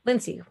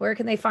 Lincee, where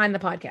can they find the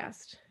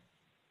podcast?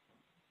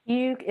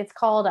 It's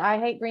called I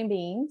Hate Green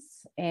Beans,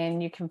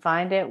 and you can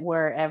find it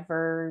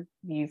wherever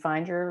you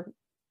find your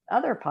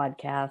other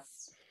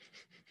podcasts.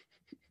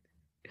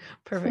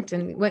 Perfect.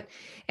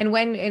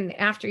 And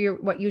after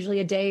usually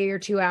a day or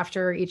two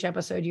after each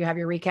episode, you have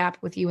your recap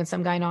with you and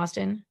some guy in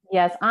Austin?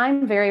 Yes,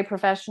 I'm very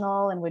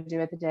professional and would do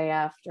it the day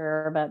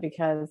after, but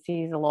because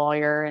he's a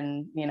lawyer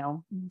and,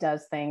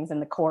 does things in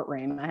the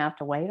courtroom, I have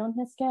to wait on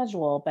his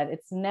schedule, but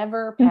it's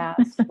never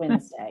past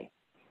Wednesday.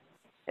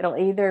 It'll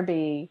either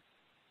be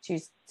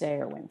Tuesday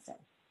or Wednesday.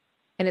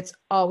 And it's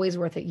always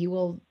worth it. You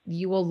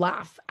will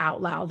laugh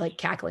out loud, like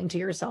cackling to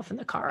yourself in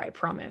the car, I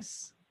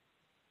promise.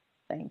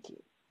 Thank you.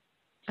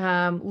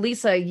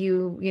 Lisa,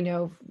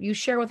 you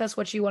share with us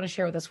what you want to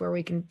share with us, where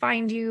we can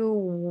find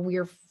you,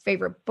 your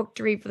favorite book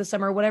to read for the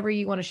summer, whatever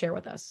you want to share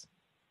with us.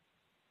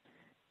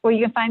 Well,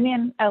 you can find me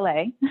in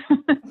LA,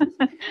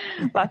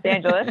 Los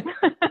Angeles,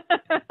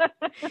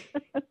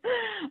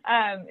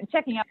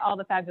 checking out all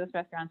the fabulous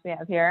restaurants we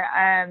have here.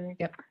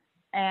 Yep.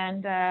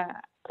 And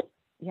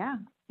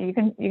you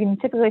can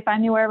typically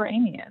find me wherever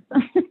Amy is.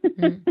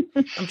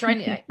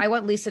 I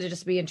want Lisa to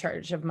just be in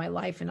charge of my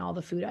life and all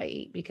the food I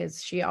eat,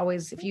 because she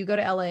always, if you go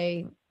to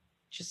LA,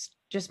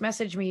 just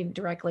message me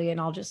directly and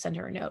I'll just send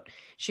her a note.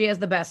 She has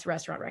the best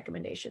restaurant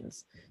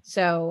recommendations.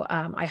 So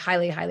I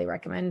highly, highly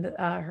recommend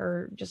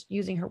her just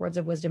using her words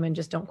of wisdom and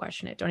just don't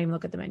question it. Don't even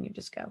look at the menu,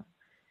 just go.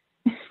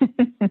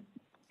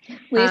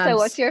 Lisa,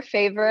 what's your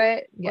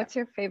favorite,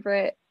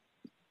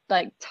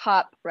 like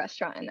top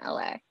restaurant in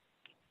LA?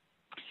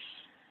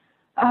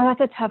 Oh,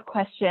 that's a tough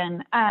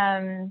question.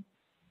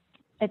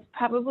 It's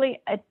probably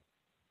a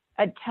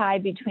tie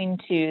between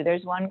 2.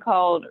 There's one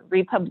called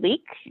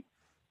Republique,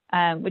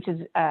 which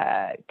is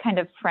kind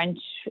of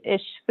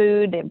French-ish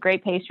food. They have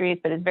great pastries,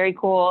 but it's very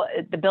cool.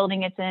 The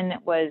building it's in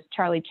was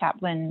Charlie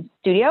Chaplin's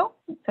studio.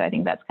 So I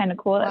think that's kind of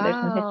cool that there's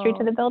some history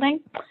to the building.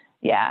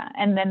 Yeah.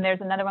 And then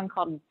there's another one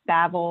called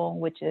Babel,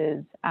 which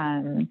is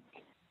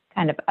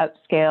kind of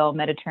upscale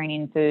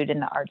Mediterranean food in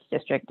the Arts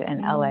District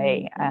in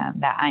LA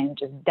that I'm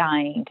just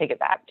dying to get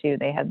back to.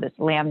 They have this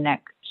lamb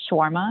neck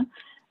shawarma,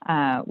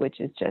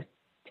 which is just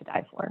to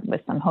die for,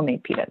 with some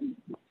homemade pita.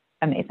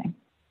 Amazing.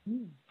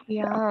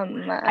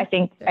 Yum. I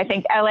think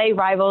LA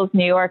rivals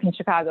New York and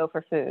Chicago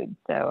for food.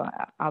 So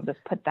I'll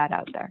just put that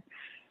out there.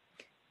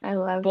 I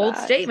love bold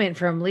that. Statement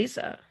from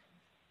Lisa.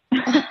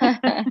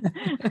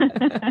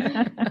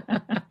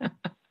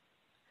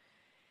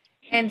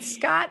 And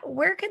Scott,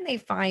 where can they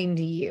find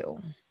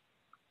you?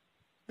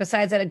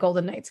 besides at a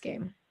Golden Knights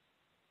game?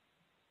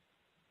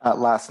 At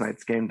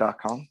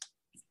lastnightsgame.com.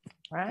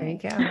 There you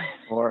Right.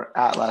 go. Or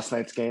at Last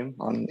Night's Game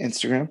on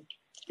Instagram.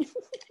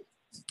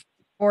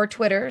 Or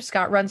Twitter.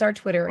 Scott runs our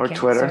Twitter Or account,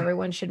 Twitter. so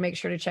everyone should make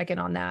sure to check in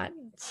on that.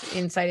 It's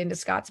insight into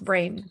Scott's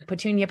brain.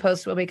 Petunia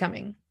posts will be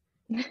coming.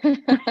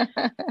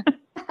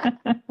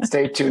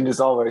 Stay tuned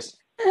as always.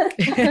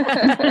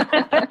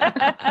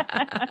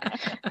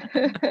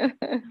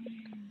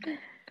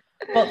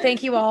 Well,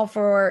 thank you all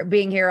for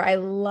being here. I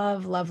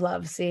love, love,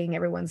 love seeing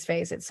everyone's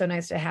face. It's so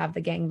nice to have the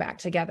gang back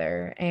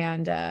together.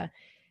 And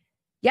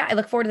yeah, I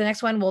look forward to the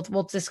next one.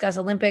 We'll discuss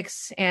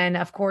Olympics. And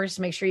of course,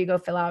 make sure you go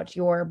fill out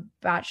your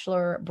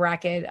Bachelor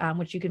bracket,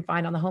 which you can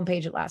find on the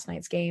homepage at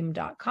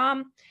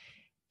lastnightsgame.com.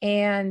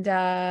 And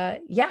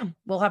yeah,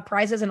 we'll have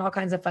prizes and all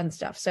kinds of fun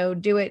stuff. So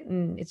do it.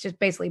 And it's just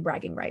basically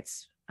bragging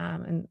rights.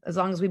 And as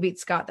long as we beat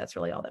Scott, that's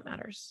really all that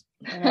matters.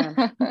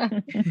 Yeah.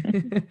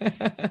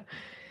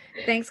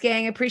 Thanks,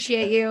 gang.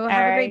 Appreciate you.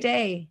 Have a great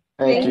day.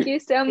 Thank you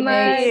so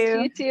much.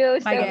 you. You too.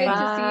 So Bye, good gang.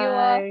 to see you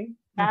all.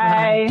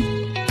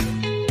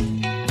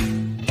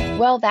 Bye.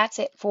 Well, that's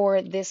it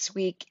for this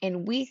week.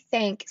 And we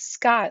thank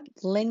Scott,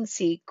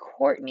 Lincee,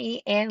 Kourtney,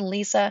 and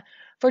Lisa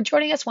for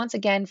joining us once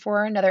again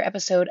for another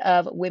episode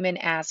of Women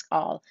Ask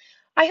All.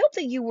 I hope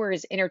that you were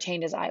as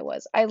entertained as I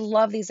was. I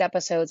love these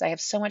episodes. I have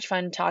so much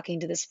fun talking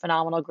to this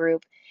phenomenal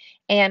group,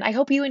 and I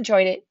hope you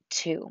enjoyed it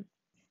too.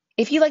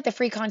 If you like the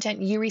free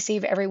content you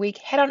receive every week,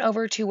 head on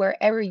over to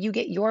wherever you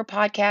get your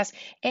podcast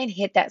and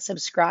hit that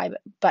subscribe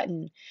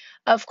button.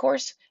 Of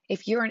course,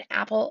 if you're an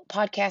Apple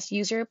Podcast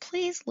user,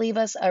 please leave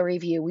us a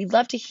review. We'd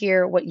love to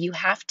hear what you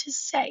have to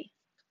say.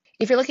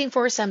 If you're looking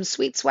for some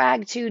sweet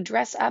swag to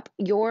dress up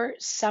your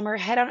summer,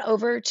 head on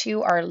over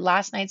to our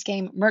Last Night's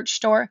Game merch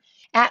store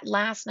at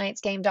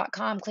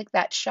lastnightsgame.com. Click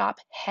that shop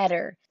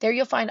header. There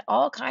you'll find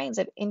all kinds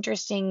of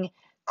interesting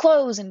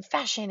clothes and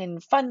fashion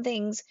and fun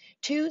things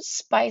to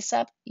spice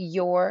up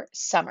your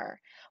summer.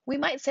 We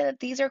might say that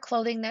these are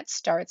clothing that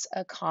starts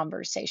a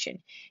conversation.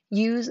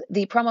 Use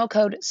the promo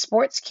code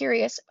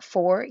SPORTSCurious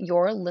for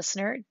your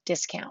listener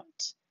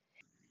discount.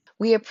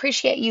 We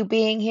appreciate you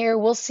being here.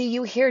 We'll see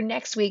you here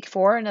next week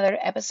for another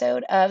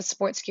episode of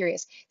Sports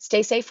Curious.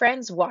 Stay safe,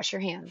 friends. Wash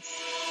your hands.